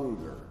with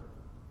hunger.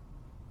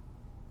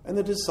 And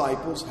the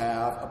disciples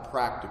have a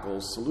practical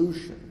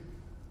solution.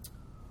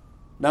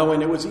 Now,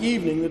 when it was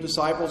evening, the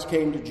disciples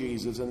came to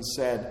Jesus and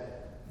said,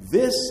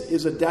 "This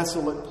is a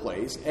desolate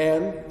place,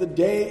 and the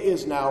day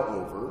is now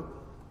over.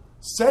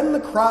 Send the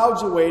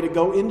crowds away to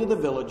go into the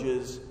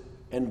villages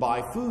and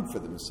buy food for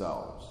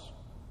themselves."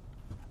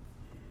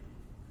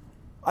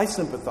 I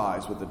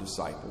sympathize with the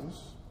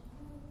disciples.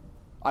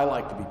 I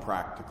like to be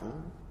practical.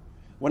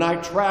 When I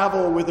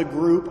travel with a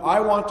group,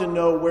 I want to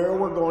know where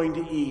we're going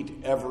to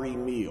eat every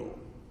meal.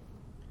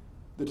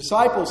 The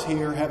disciples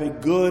here have a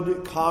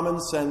good, common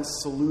sense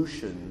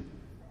solution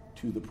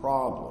to the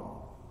problem.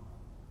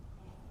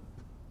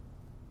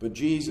 But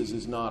Jesus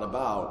is not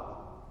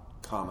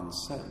about common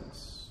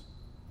sense.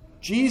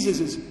 Jesus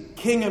is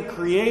King of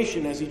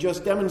creation, as he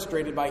just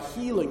demonstrated by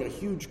healing a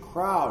huge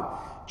crowd.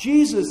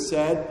 Jesus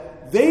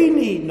said, "They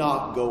need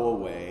not go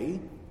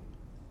away.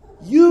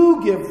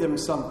 You give them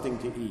something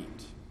to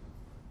eat."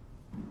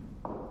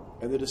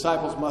 And the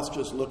disciples must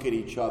just look at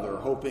each other,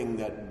 hoping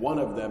that one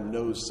of them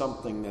knows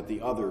something that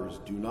the others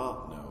do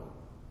not know.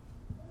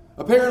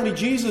 Apparently,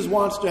 Jesus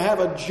wants to have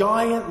a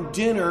giant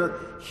dinner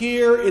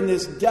here in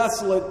this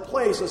desolate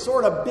place, a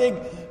sort of big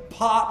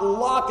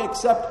potluck,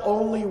 except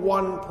only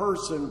one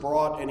person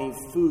brought any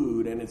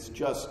food, and it's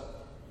just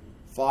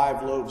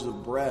 5 loaves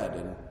of bread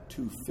and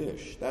 2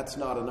 fish. That's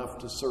not enough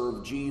to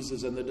serve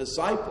Jesus and the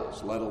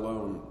disciples, let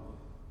alone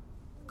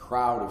a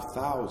crowd of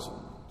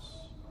thousands.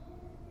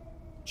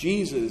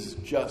 Jesus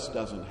just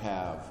doesn't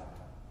have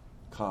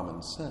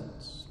common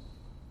sense.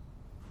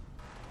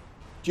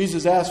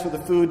 Jesus asks for the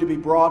food to be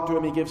brought to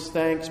him. He gives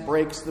thanks,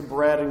 breaks the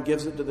bread, and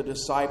gives it to the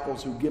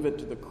disciples, who give it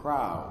to the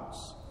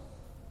crowds.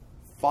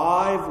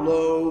 5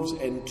 loaves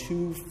and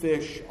 2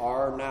 fish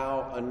are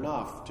now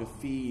enough to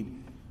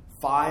feed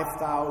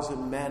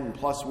 5,000 men,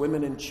 plus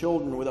women and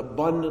children, with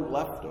abundant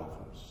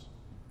leftovers.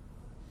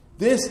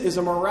 This is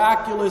a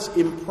miraculous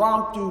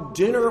impromptu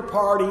dinner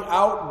party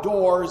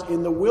outdoors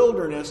in the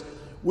wilderness,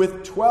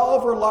 with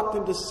 12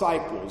 reluctant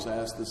disciples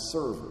as the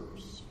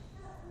servers.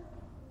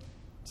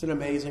 It's an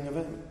amazing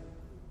event.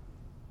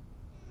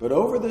 But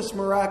over this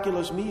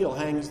miraculous meal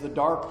hangs the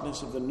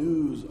darkness of the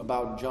news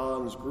about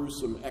John's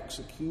gruesome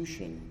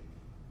execution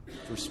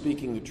for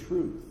speaking the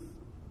truth.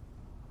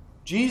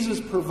 Jesus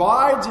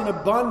provides in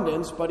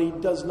abundance, but he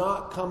does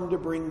not come to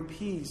bring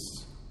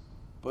peace,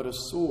 but a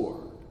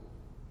sword.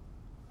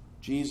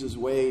 Jesus'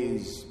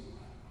 ways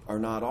are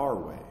not our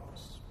ways.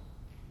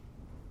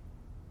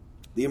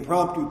 The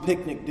impromptu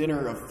picnic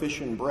dinner of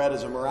fish and bread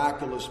is a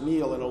miraculous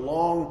meal, and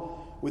along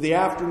with the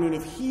afternoon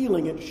of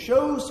healing, it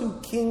shows who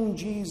King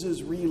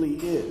Jesus really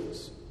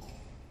is.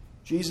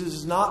 Jesus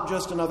is not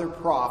just another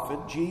prophet.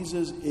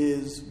 Jesus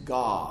is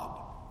God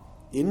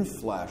in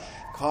flesh,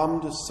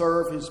 come to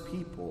serve his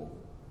people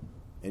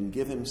and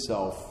give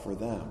himself for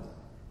them.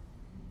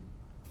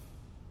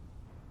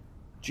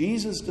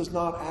 Jesus does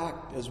not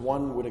act as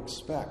one would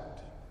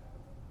expect.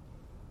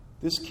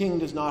 This king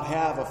does not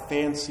have a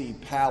fancy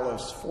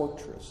palace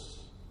fortress.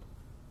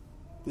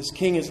 This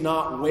king is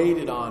not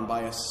waited on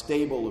by a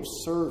stable of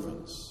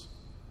servants.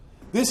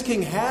 This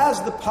king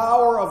has the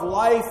power of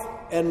life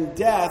and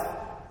death,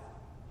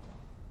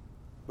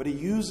 but he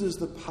uses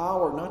the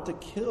power not to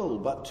kill,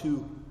 but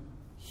to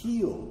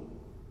heal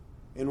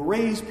and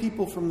raise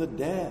people from the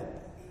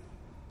dead.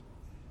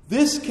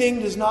 This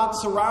king does not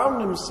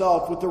surround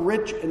himself with the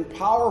rich and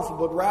powerful,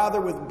 but rather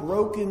with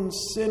broken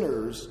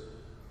sinners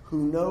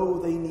who know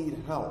they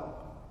need help,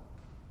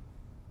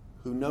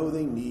 who know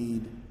they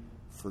need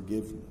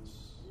forgiveness.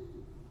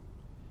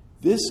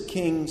 This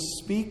king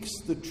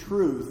speaks the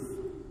truth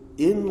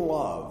in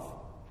love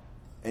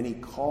and he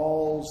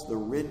calls the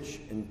rich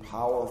and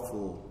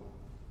powerful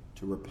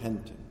to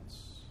repentance.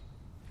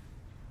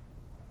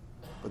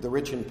 But the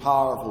rich and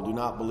powerful do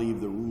not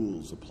believe the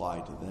rules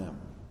apply to them.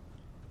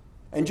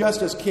 And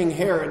just as King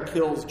Herod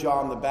kills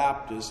John the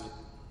Baptist,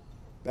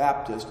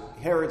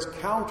 Herod's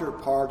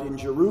counterpart in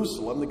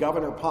Jerusalem, the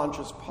governor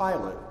Pontius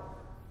Pilate,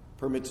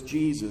 permits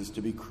Jesus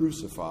to be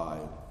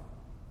crucified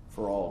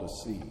for all to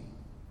see.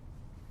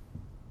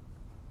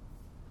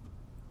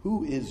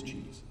 Who is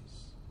Jesus?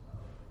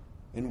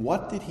 And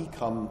what did he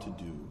come to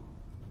do?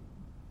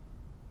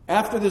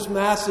 After this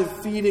massive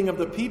feeding of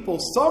the people,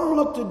 some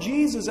look to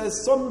Jesus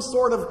as some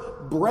sort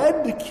of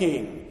bread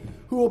king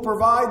who will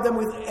provide them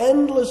with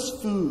endless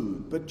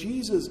food. But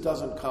Jesus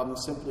doesn't come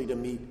simply to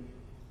meet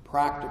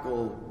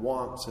practical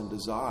wants and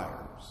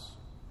desires.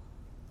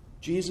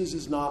 Jesus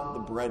is not the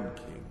bread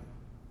king.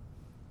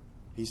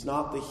 He's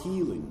not the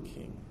healing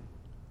king.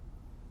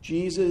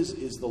 Jesus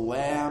is the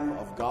Lamb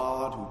of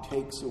God who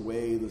takes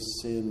away the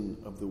sin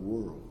of the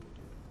world.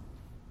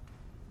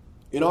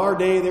 In our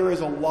day, there is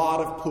a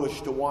lot of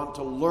push to want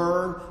to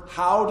learn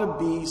how to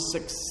be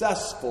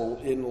successful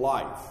in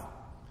life.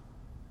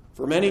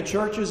 For many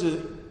churches,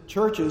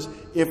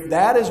 if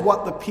that is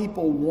what the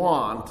people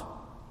want,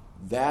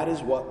 that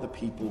is what the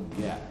people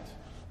get.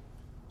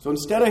 So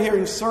instead of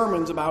hearing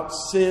sermons about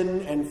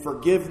sin and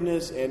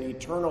forgiveness and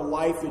eternal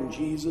life in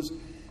Jesus,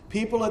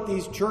 people at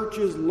these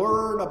churches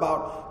learn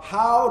about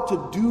how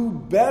to do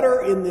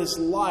better in this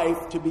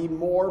life to be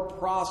more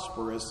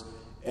prosperous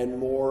and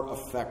more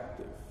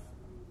effective.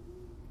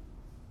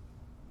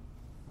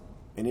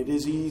 And it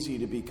is easy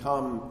to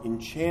become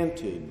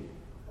enchanted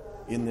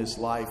in this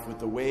life with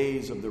the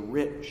ways of the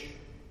rich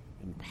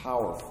and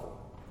powerful.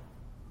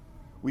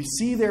 We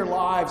see their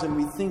lives and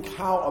we think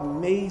how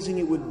amazing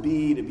it would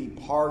be to be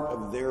part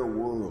of their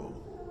world.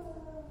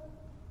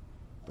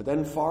 But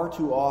then far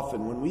too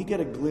often, when we get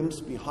a glimpse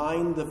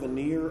behind the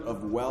veneer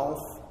of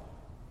wealth,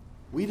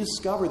 we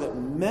discover that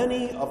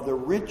many of the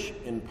rich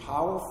and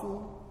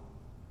powerful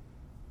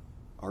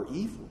are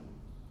evil,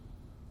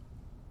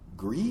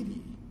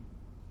 greedy,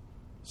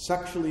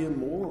 sexually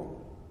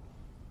immoral,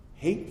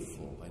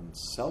 hateful, and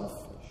selfish.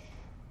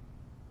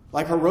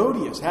 Like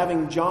Herodias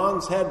having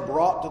John's head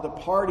brought to the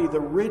party,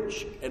 the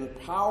rich and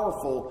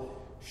powerful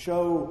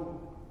show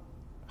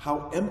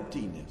how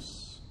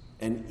emptiness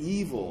and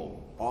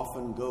evil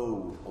often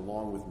go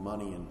along with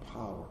money and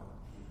power.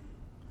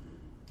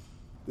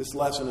 This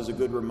lesson is a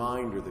good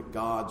reminder that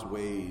God's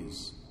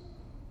ways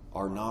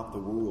are not the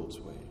world's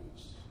ways.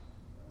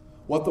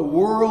 What the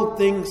world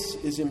thinks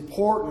is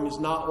important is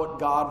not what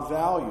God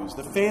values.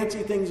 The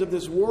fancy things of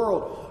this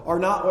world are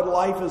not what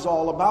life is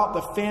all about.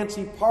 The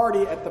fancy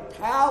party at the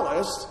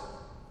palace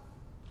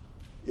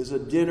is a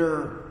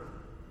dinner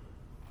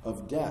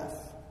of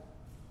death.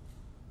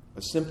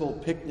 A simple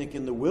picnic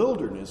in the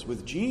wilderness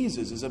with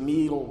Jesus is a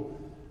meal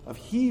of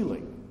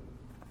healing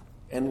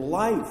and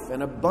life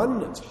and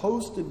abundance,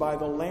 hosted by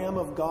the Lamb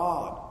of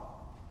God,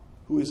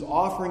 who is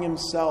offering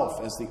himself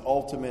as the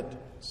ultimate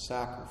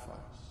sacrifice.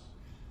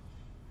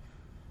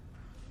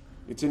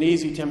 It's an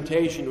easy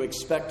temptation to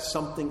expect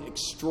something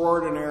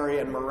extraordinary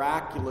and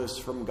miraculous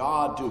from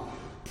God to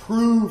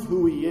prove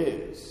who he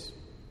is.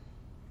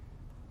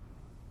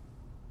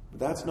 But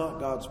that's not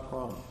God's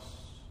promise.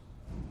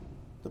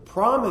 The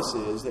promise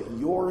is that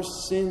your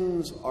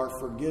sins are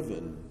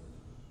forgiven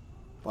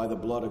by the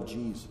blood of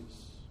Jesus.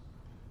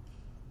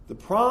 The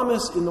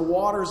promise in the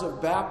waters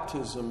of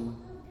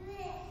baptism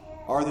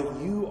are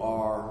that you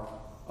are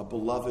a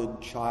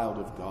beloved child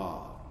of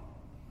God.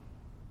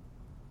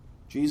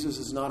 Jesus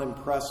is not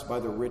impressed by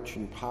the rich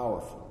and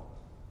powerful.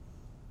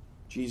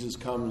 Jesus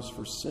comes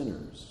for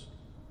sinners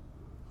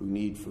who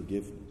need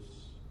forgiveness.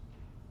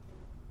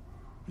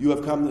 You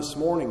have come this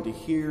morning to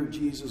hear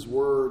Jesus'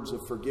 words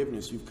of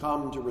forgiveness. You've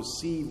come to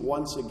receive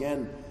once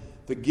again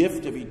the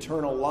gift of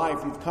eternal life.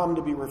 You've come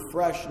to be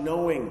refreshed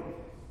knowing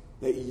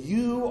that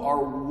you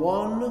are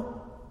one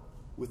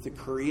with the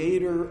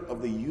Creator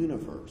of the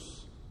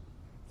universe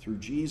through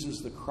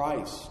Jesus the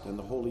Christ and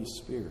the Holy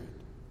Spirit.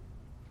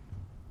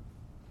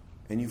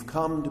 And you've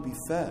come to be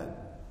fed.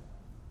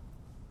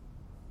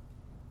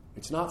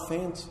 It's not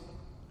fancy.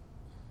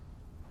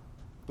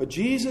 But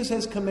Jesus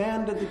has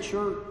commanded the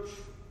church,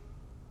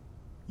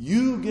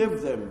 you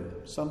give them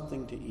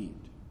something to eat.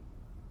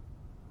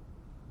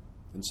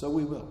 And so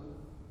we will.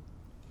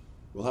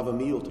 We'll have a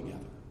meal together.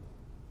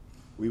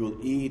 We will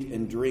eat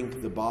and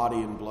drink the body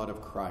and blood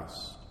of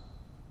Christ.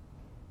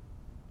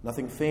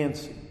 Nothing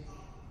fancy,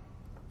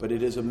 but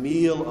it is a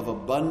meal of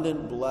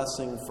abundant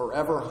blessing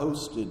forever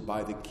hosted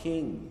by the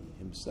King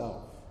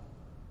himself.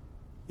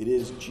 It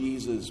is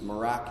Jesus'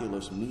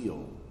 miraculous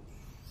meal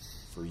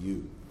for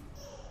you.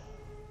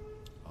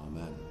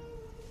 Amen.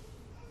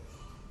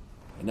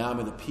 And now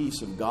may the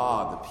peace of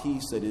God, the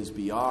peace that is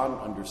beyond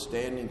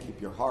understanding, keep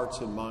your hearts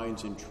and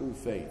minds in true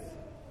faith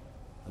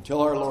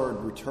until our Lord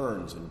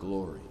returns in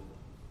glory.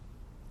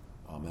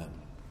 Amen.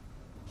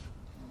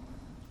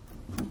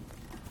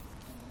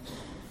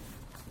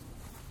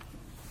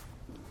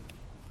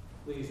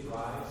 Please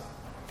rise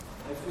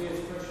as we as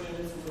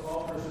Christians, with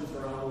all Christians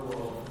around the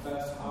world,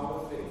 confess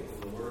our faith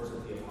in the words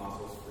of the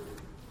Apostles' Creed.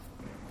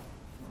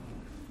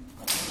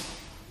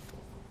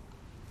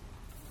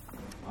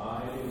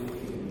 I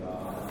believe in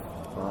God,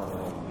 Father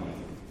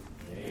Almighty,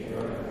 maker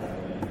of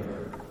heaven and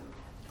earth,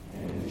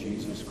 and in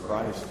Jesus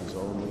Christ, his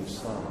only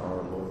Son,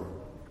 our Lord,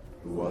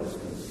 who was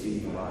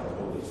conceived by the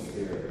Holy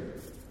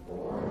Spirit,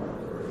 born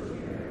of the Virgin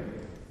Mary,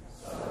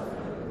 suffered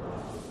under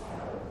Pontius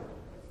Pilate,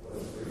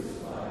 was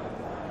crucified,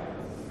 died, and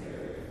was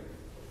buried.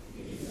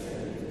 He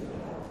descended into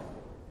hell.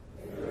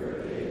 The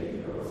third day he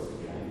rose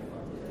again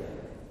from the dead.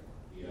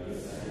 He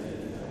ascended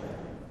into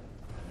heaven,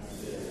 and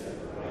sits at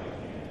the right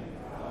hand of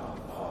God,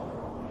 Father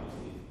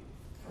Almighty.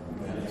 From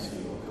thence he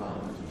will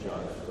come to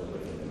judge the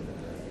living and the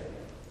dead.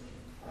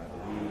 I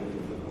believe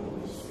in the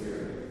Holy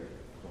Spirit,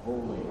 the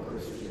holy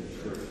Christian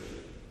Church,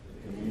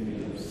 the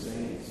communion of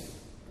saints,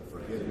 the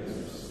forgiveness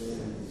of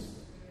sins,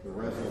 the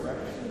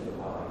resurrection of the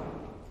body,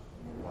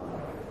 and the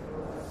life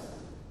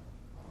everlasting.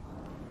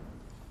 Amen.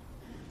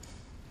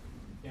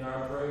 In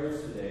our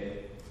prayers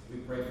today, we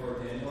pray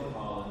for Daniel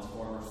Collins,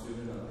 former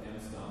student of Penn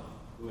State,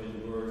 who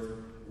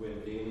endures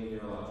with daily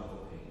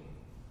neurological pain.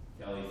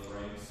 Kelly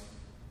Franks,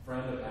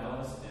 friend of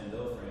Alice and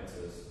Bill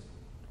Francis,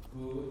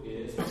 who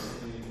is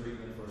continuing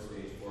treatment for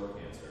stage 4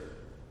 cancer.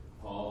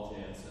 Paul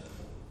Jansen,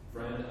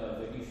 friend of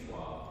Vicky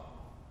Schwab,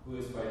 who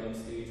is fighting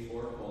stage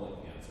 4 colon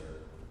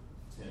cancer.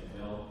 Tim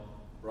Hill,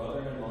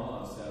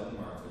 brother-in-law of Sally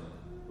Martin,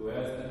 who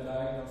has been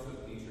diagnosed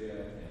with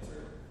pancreatic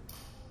cancer.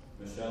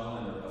 Michelle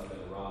and her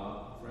husband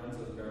Rob, friends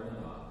of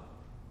Carolyn Ott,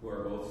 who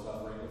are both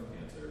suffering with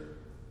cancer.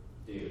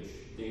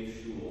 Dave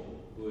Schul,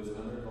 who is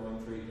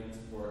undergoing treatments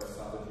for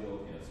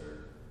esophageal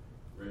cancer.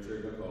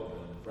 Richard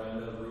McGovan,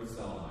 friend of Ruth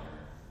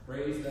Selmeyer,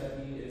 prays that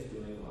he is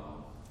doing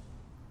well.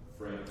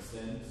 Frank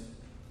Sims,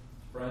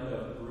 friend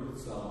of Ruth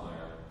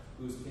Selmeyer,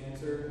 whose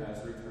cancer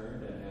has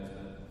returned and has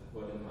been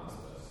put in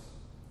hospice.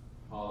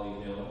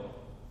 Holly Hill,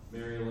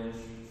 Mary Lynch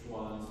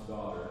Schwann's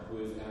daughter, who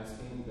is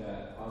asking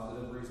that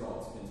positive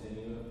results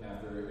continue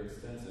after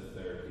extensive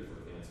therapy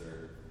for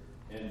cancer.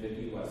 And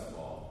Vicki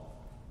Westfall,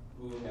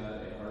 who had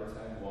a heart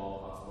attack while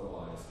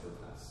hospitalized for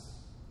tests.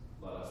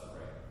 Let us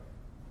pray.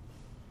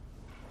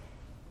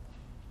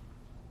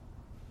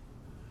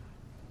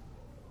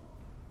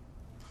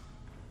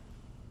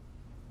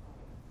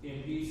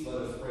 In peace, let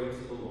us pray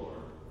to the Lord.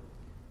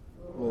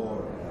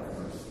 Lord, have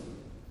mercy.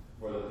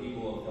 For the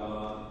people of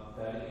God,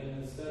 that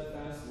in the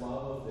steadfast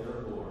love of their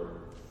Lord,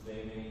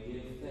 they may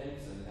give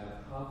thanks and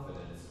have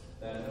confidence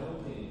that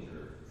no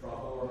danger,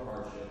 trouble, or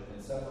hardship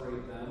can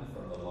separate them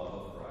from the love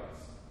of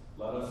Christ.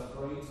 Let us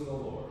pray to the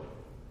Lord.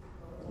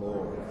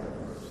 Lord,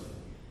 have mercy.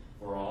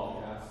 For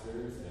all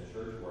pastors and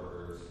church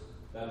workers,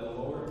 that the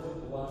Lord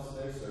would bless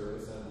their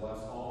service and bless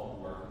all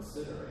who are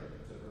considering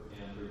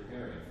and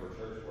preparing for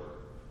church work.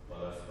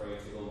 Let us pray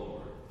to the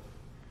Lord.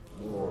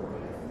 Lord,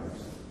 have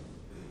mercy.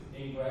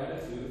 In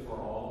gratitude for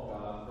all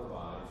God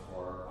provides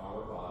for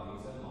our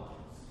bodies and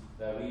lives,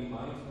 that we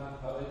might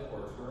not covet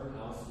or turn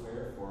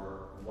elsewhere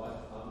for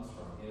what comes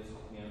from his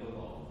hand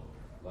alone,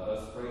 let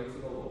us pray to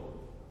the Lord.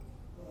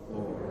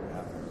 Lord,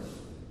 have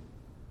mercy.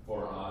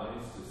 For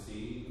eyes to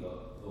see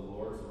the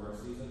Lord's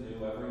mercies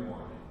anew every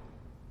morning,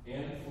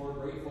 and for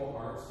grateful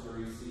hearts to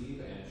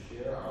receive and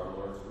share our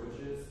Lord's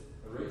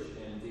rich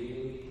and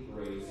daily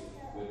grace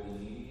with the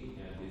needy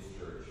and his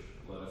church,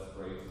 let us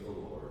pray to the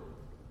Lord.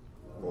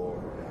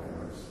 Lord, have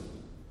mercy.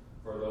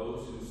 For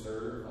those who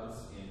serve us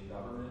in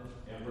government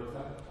and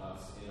protect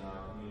us in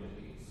our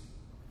communities,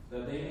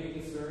 that they may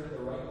discern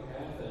the right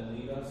path and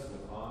lead us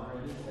with honor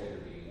and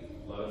integrity,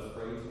 let us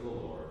pray to the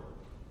Lord.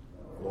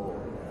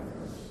 Lord, have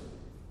mercy.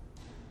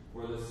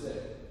 For the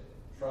sick,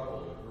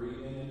 troubled,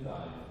 grieving, and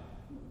dying,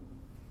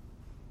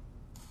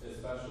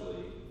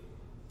 especially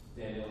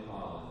Daniel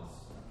Collins,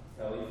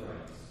 Kelly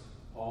Franks,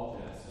 Paul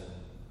Jensen,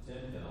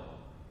 Tim Hill,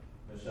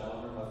 Michelle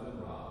and her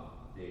husband Rob,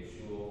 Dave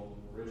Schul,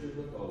 Richard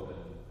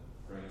McGovan,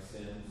 Frank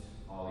Sims,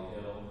 Holly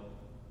Hill,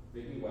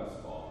 Vicki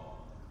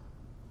Westfall,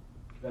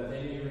 that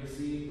they may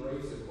receive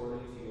grace according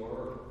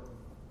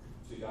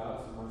to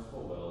God's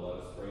merciful will, let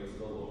us pray to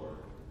the Lord.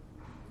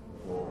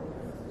 Lord,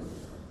 have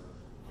mercy.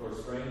 For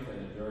strength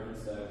and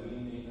endurance, that we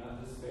may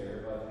not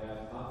despair, but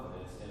have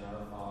confidence in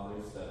our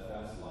Father's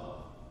steadfast love,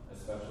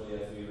 especially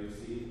as we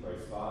receive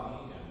Christ's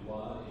body and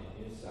blood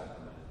in his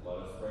sacrament. Let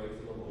us pray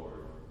to the Lord.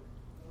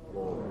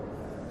 Lord,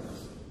 have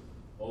mercy.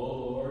 O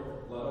Lord,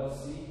 let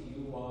us seek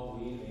you while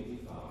we may be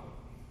found.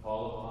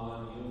 Call upon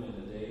you in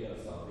the day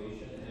of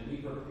salvation, and be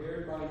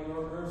prepared by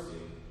your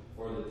mercy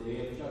for the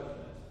day of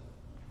judgment.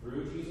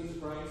 Through Jesus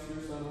Christ,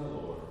 your Son, our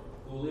Lord,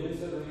 who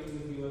lives and reigns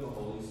with you in the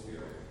Holy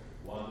Spirit,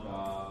 one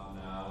God,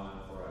 now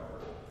and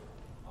forever.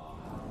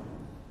 Amen.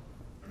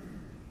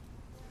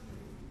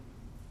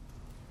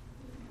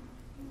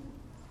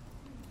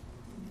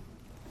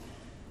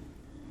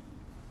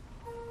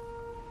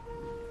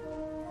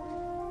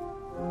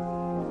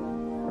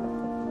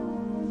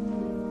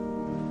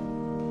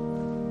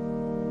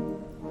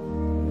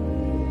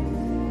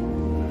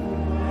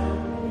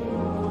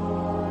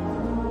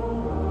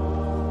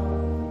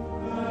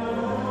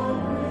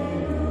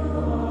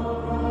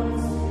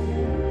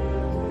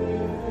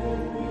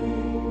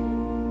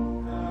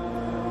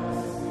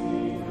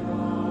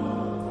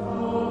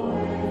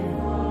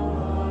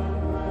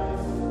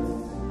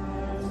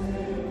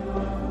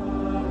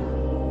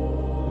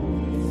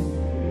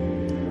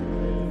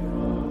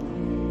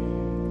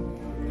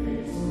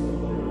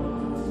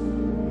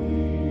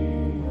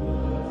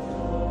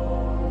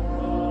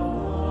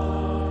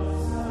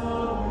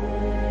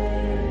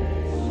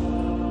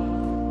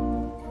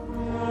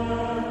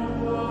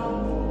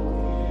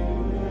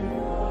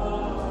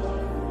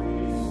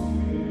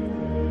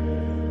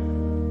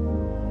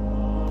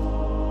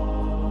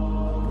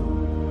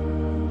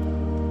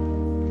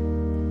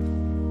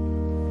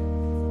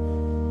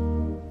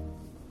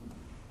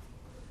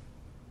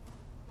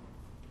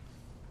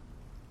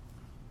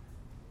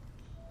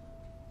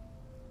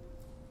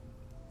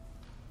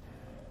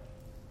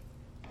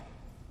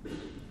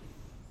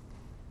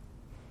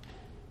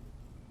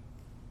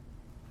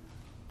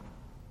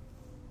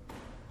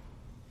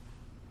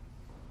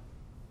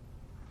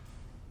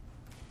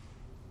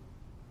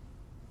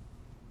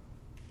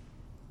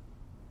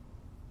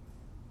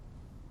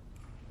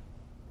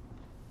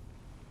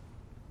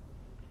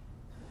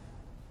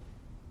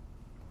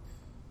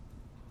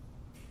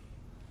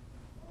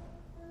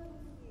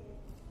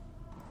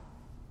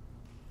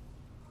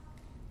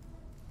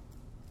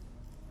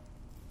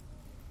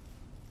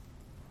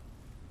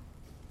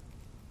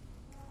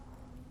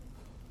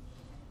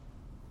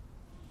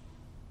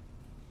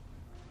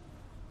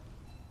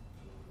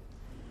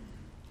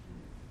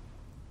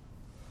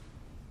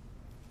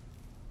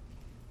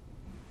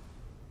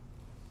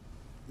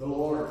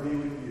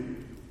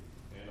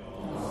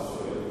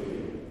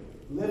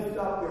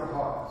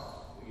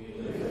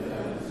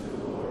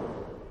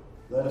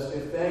 Let us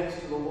give thanks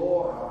to the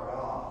Lord our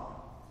God.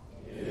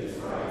 It is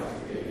right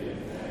to give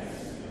him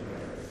thanks and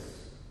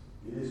praise.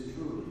 It is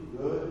truly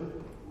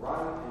good,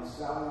 right, and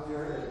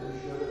salutary that we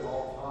should at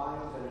all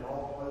times and in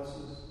all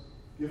places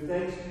give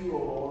thanks to you, O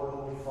Lord,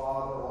 Holy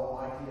Father,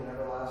 Almighty and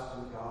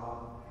everlasting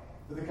God,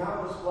 for the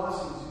countless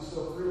blessings you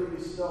so freely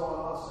bestow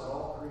on us and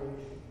all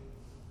creation.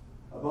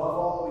 Above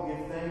all, we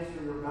give thanks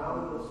for your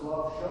boundless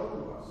love shown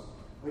to us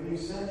when you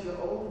sent your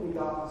only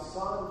begotten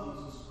Son,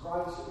 Jesus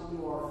Christ,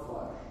 into our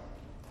flesh,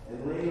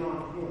 and laid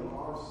on him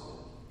our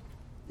sin,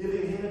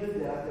 giving him to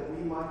death that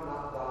we might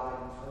not die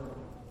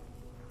eternally.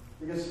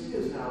 Because he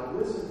is now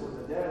risen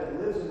from the dead and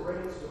lives and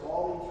reigns to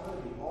all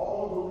eternity.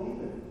 All who believe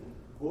in him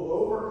will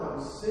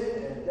overcome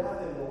sin and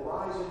death and will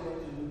rise again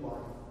to new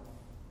life.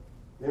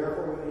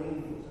 Therefore, with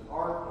angels and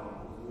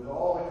archangels and with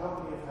all the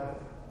company of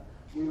heaven,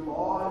 we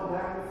laud and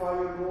magnify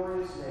your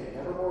glorious name,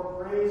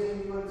 evermore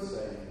praising you and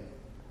saying,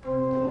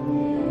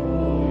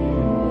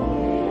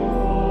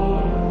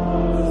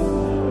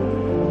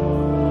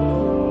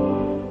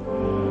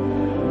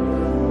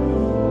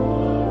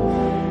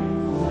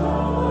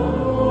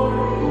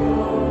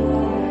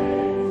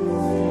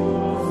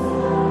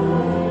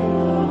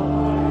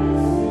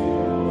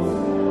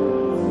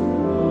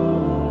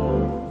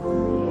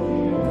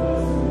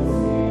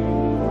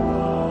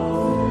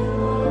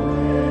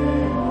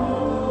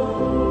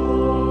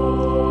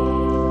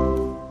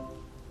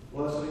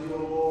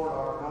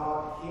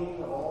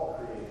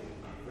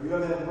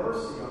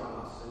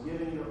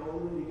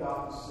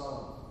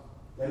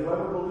 that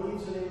whoever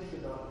believes in him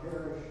should not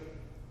perish,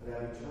 but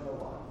have eternal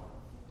life.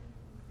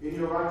 In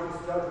your righteous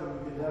judgment,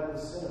 you condemned the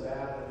sin of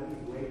Adam and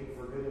Eve, who ate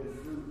forbidden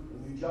fruit,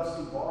 and you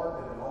justly barred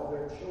them and all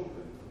their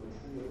children from the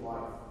tree of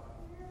life.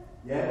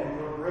 Yet, in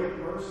your great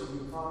mercy,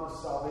 you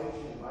promised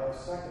salvation by a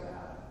second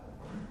Adam,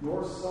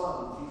 your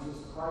Son,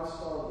 Jesus Christ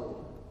our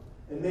Lord,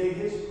 and made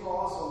his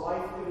cross a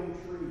life-giving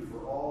tree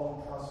for all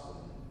who trust in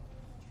him.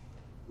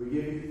 We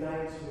give you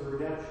thanks for the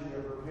redemption you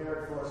have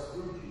prepared for us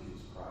through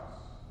Jesus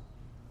Christ.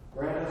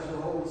 Grant us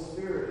your Holy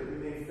Spirit that we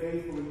may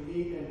faithfully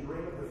eat and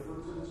drink of the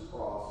fruits of his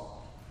cross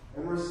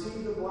and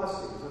receive the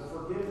blessings of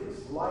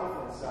forgiveness, life,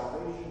 and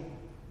salvation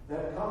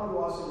that come to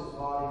us in his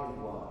body and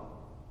blood.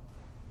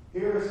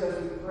 Hear us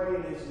as we pray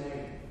in his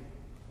name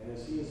and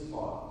as he has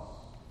taught us.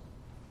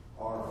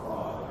 Our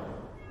Father,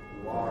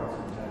 who art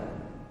in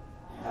heaven,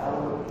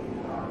 hallowed be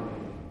thy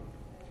name.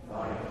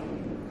 Thy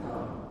kingdom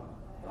come,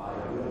 thy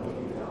will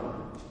be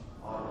done,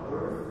 on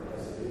earth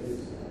as it is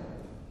in heaven.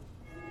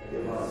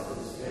 Give us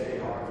this day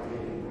our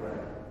daily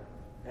bread,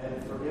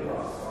 and forgive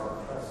us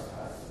our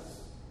trespasses,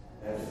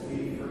 as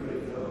we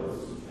forgive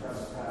those who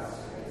trespass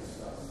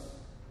against us.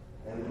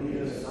 And lead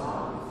us not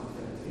into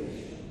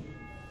temptation,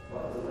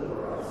 but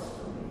deliver us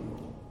from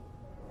evil.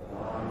 For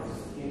thine is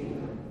the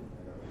kingdom,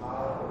 and the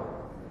power,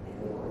 and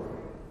the glory,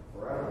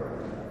 forever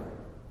and ever.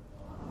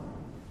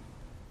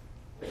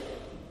 Amen.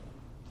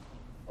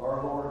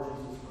 Our Lord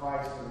Jesus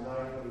Christ, the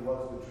night when he was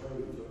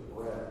betrayed, took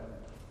bread.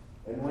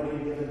 And when he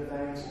had given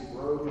thanks, he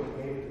broke and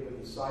gave it to the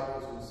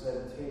disciples and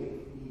said,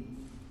 "Take, eat.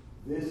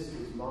 This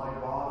is my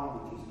body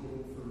which is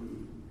given for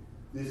you.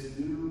 This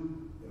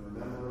do in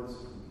remembrance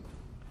of me."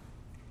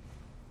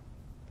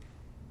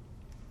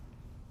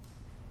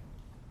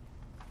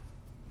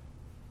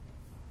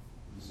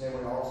 In the same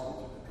way also he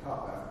took the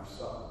cup after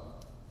supper.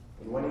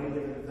 And when he had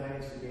given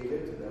thanks, he gave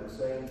it to them,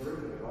 saying, "Drink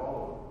of it, all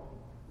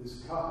of it.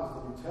 This cup is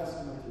the New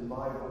Testament in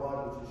my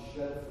blood, which is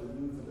shed for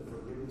you for the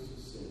forgiveness of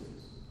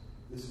sins.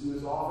 This do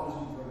as often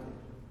as you drink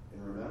it, in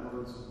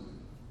remembrance of me."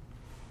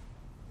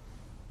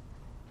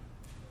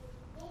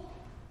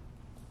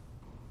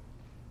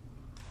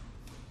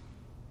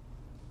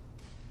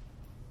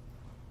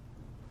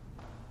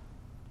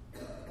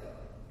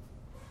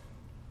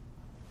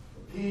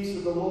 The peace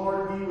of the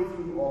Lord be with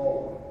you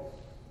always.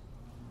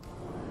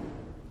 Amen.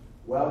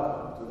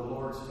 Welcome to the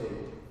Lord's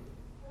table.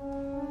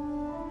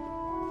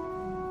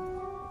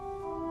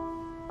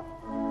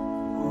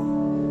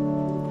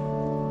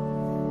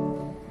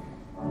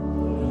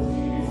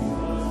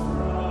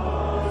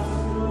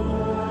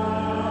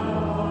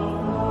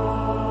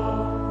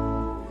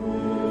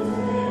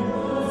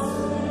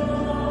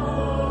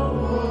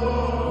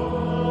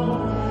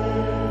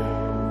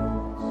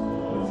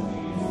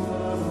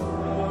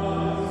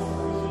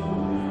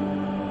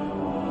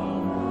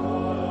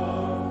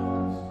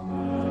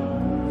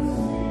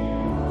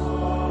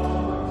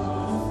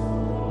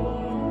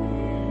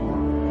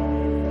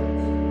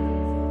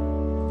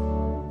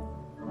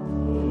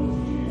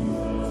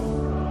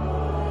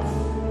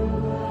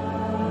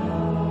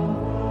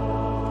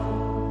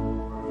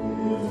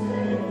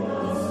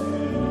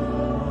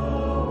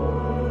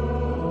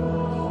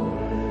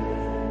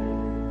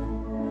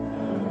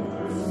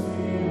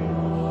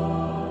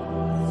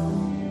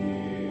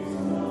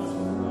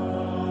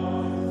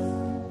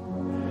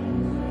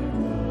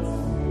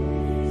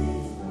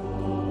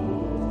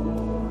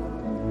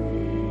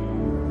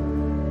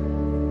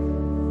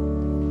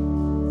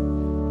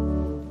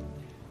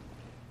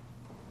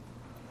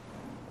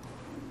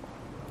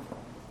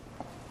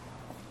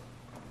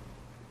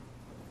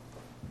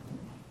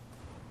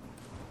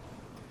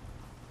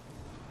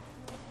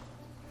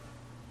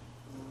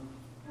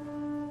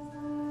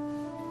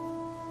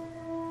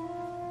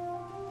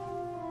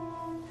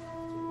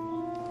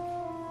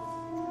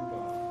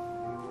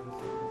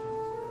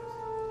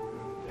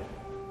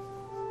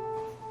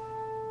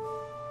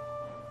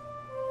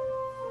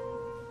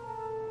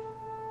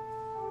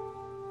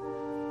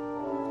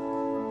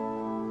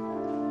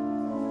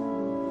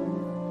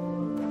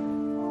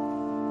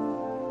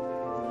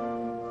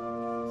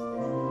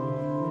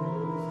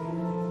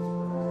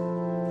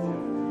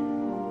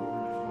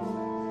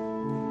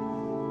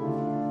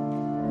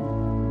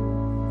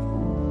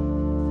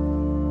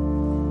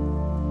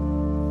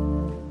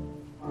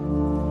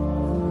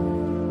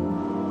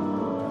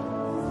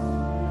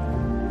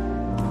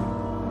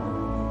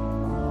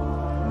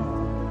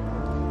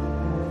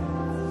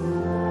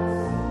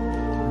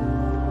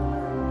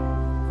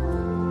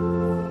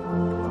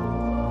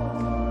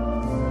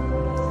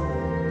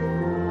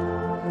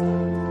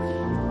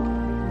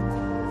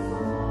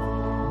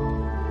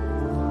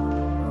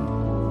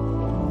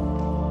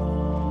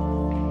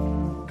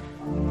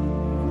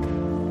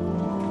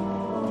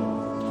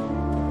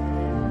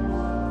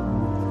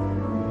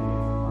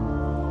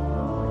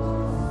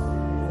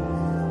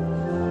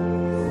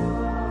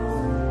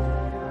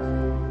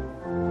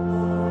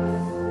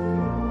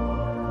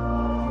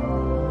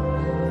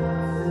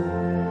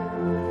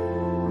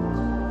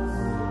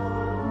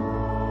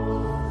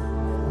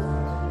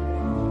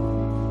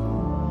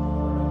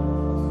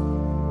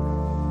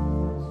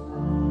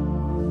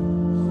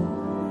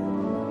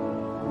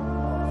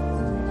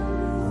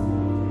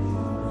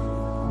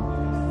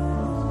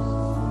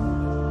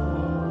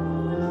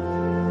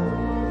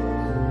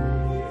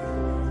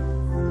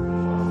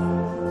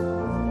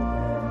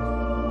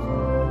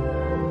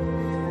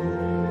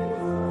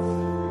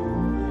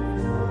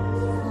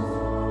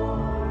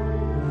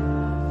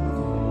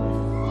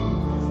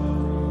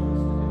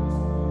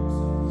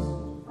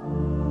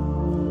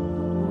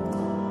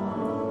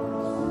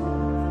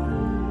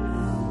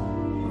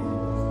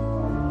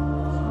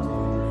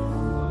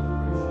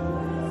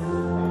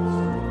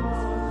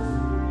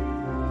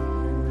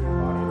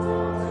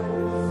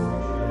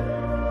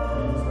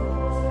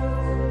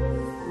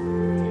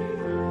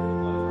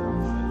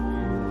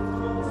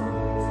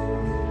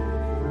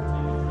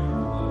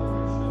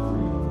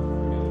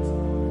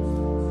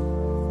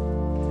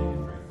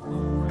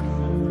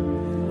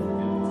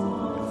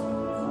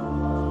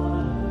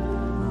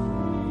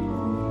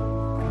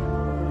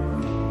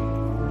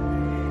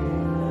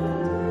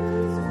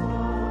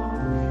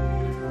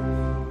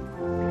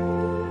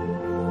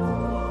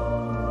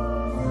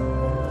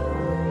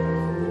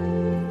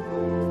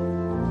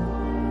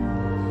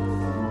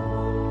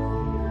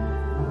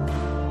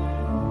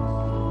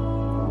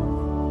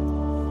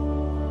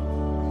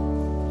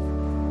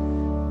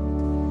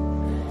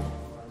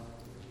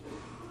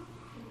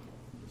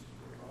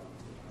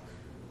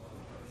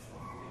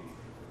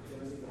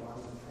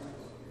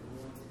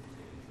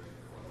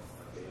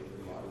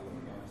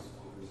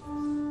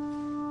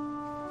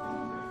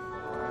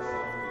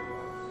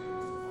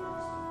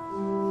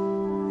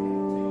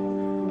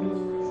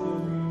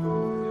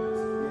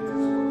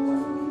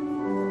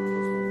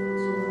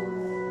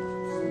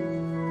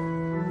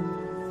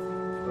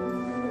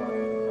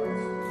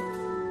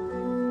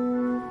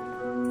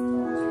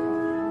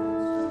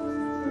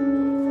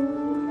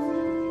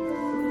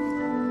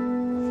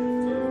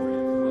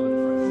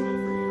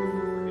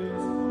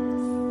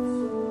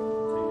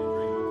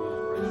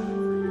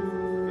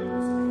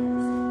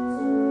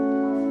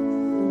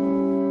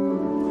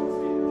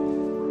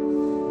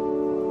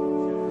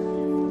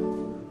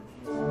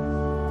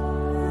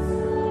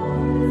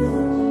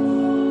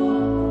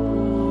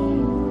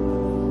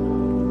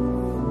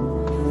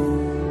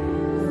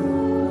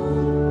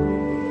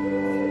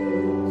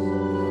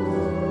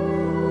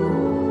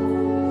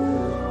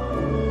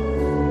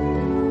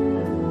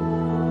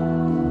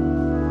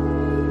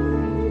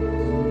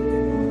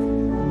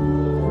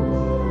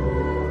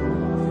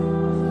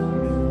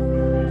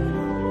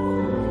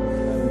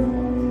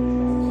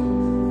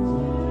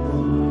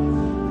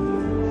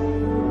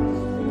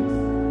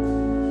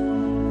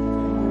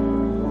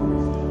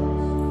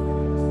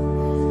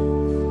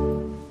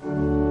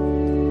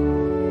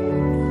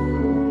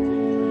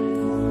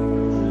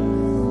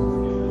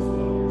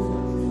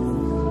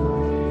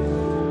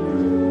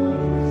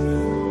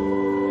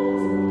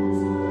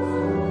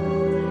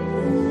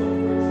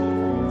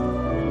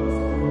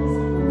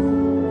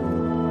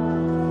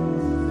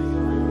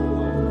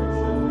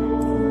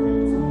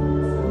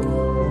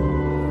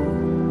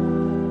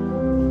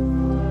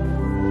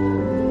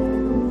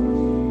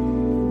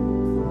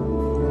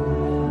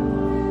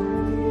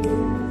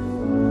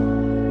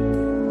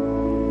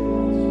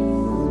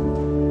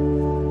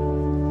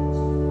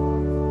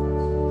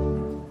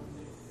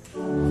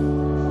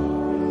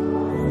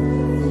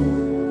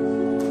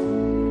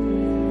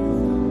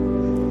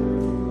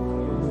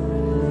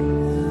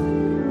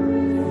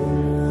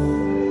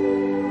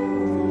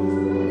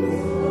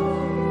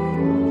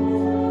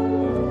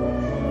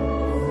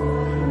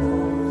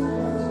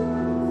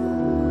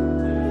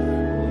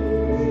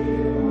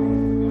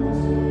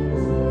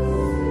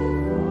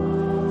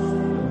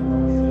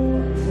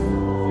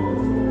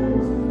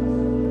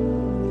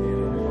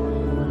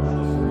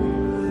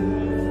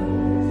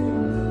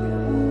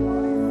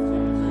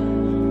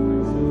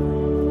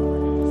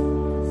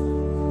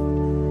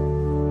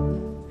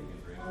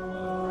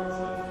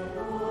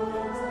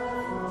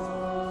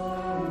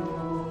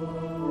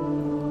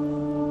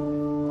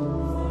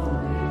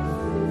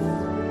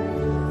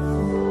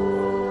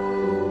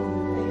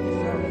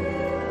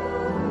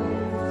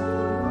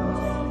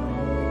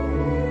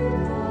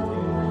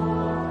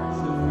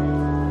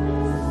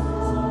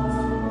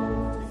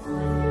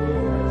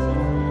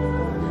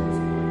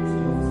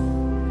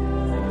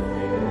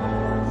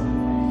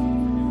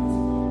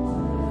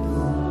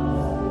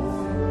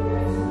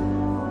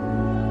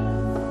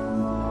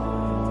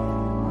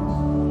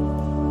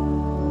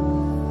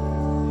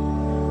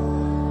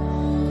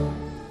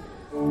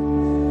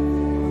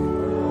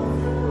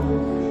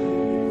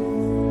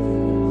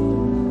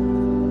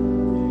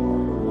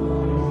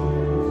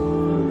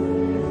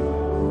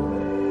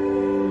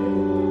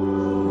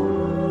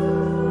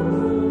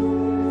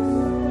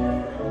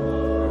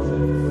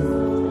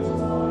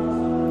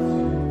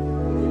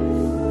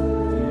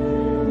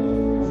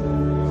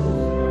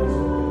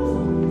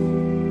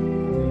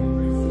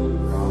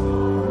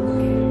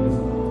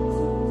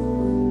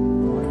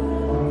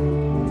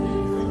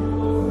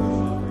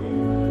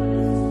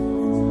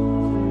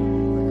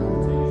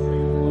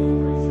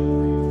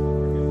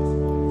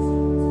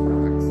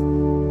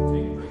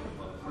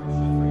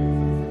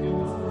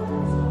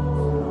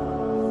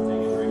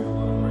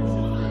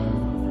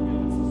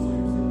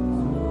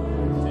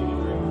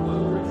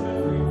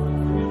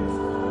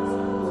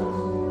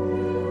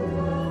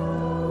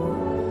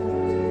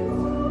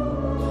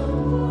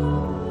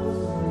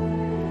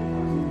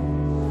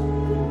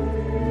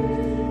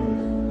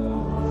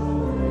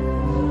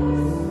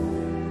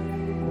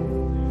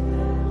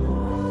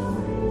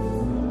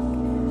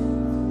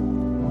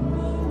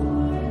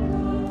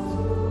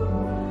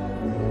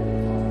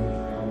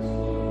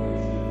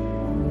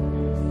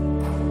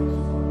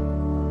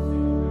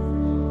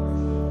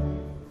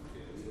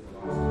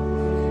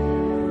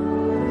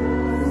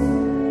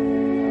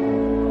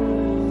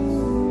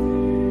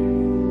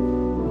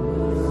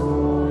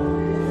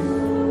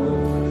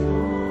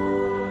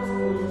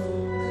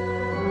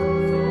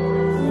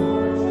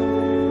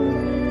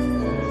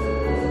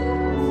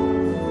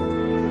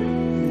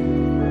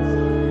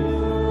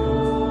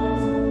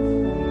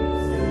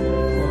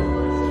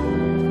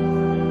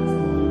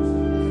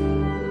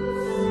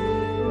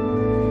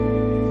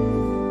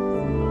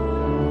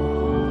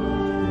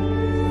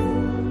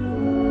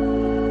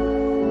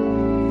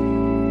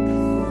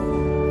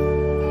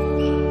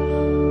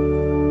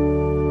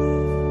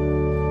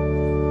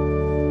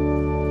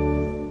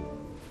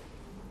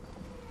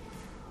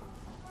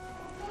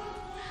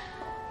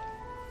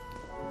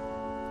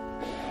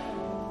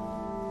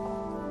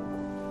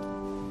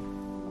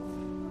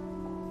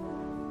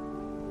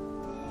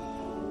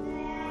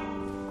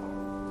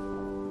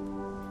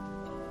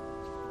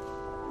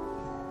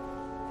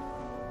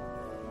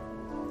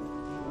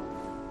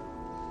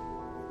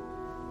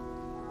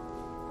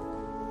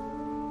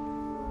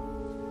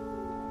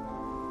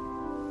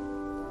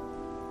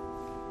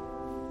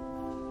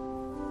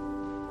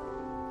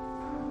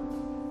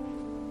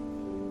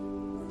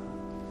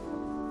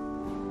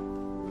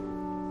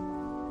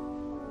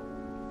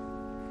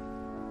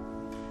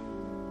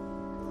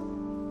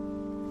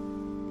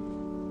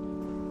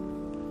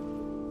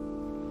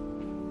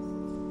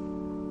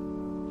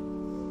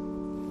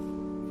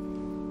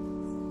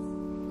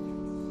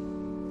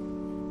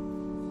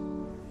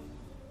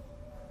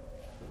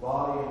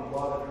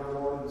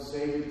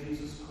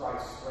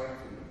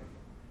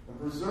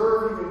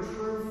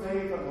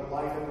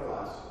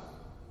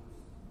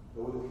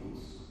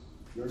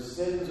 Your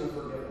sins are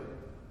forgiven.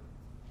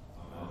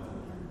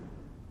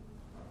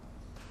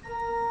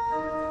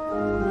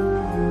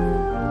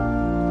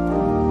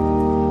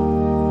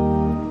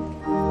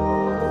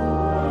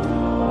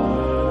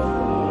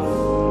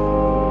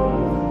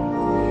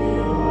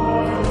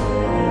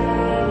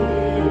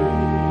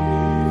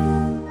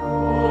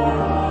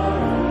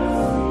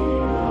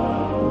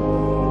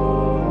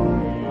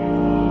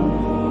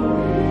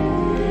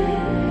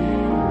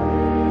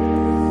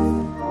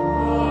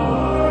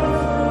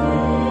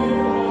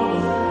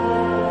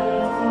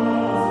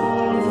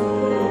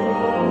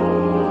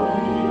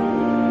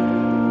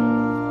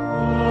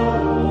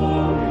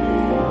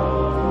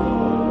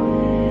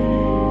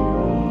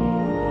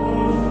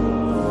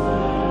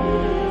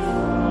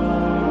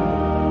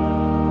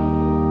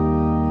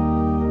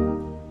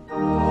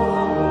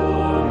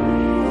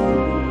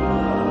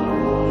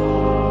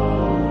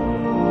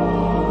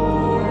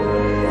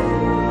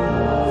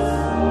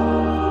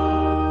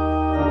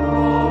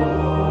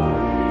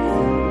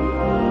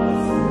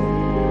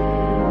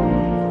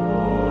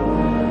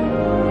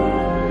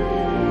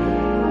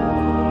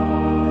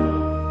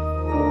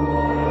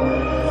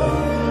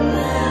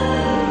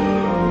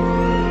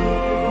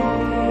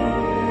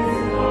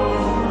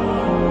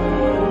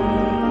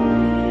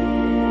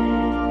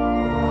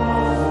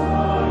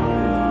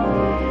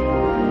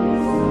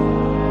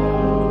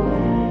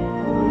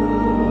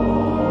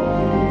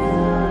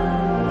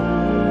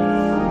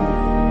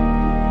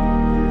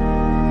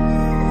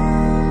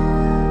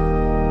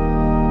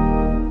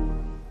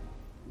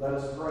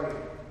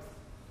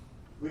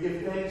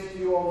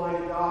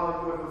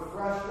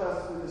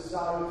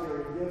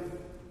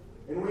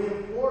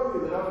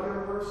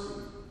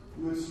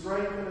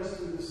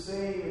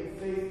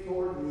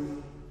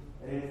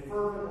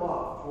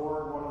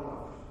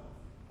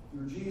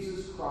 Through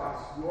Jesus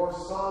Christ, your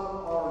Son,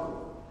 our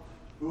Lord,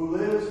 who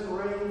lives and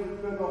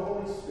reigns with the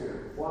Holy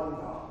Spirit, one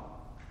God,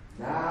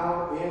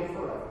 now and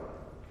forever.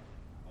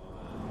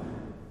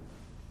 Amen.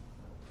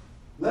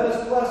 Let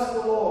us bless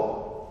the Lord.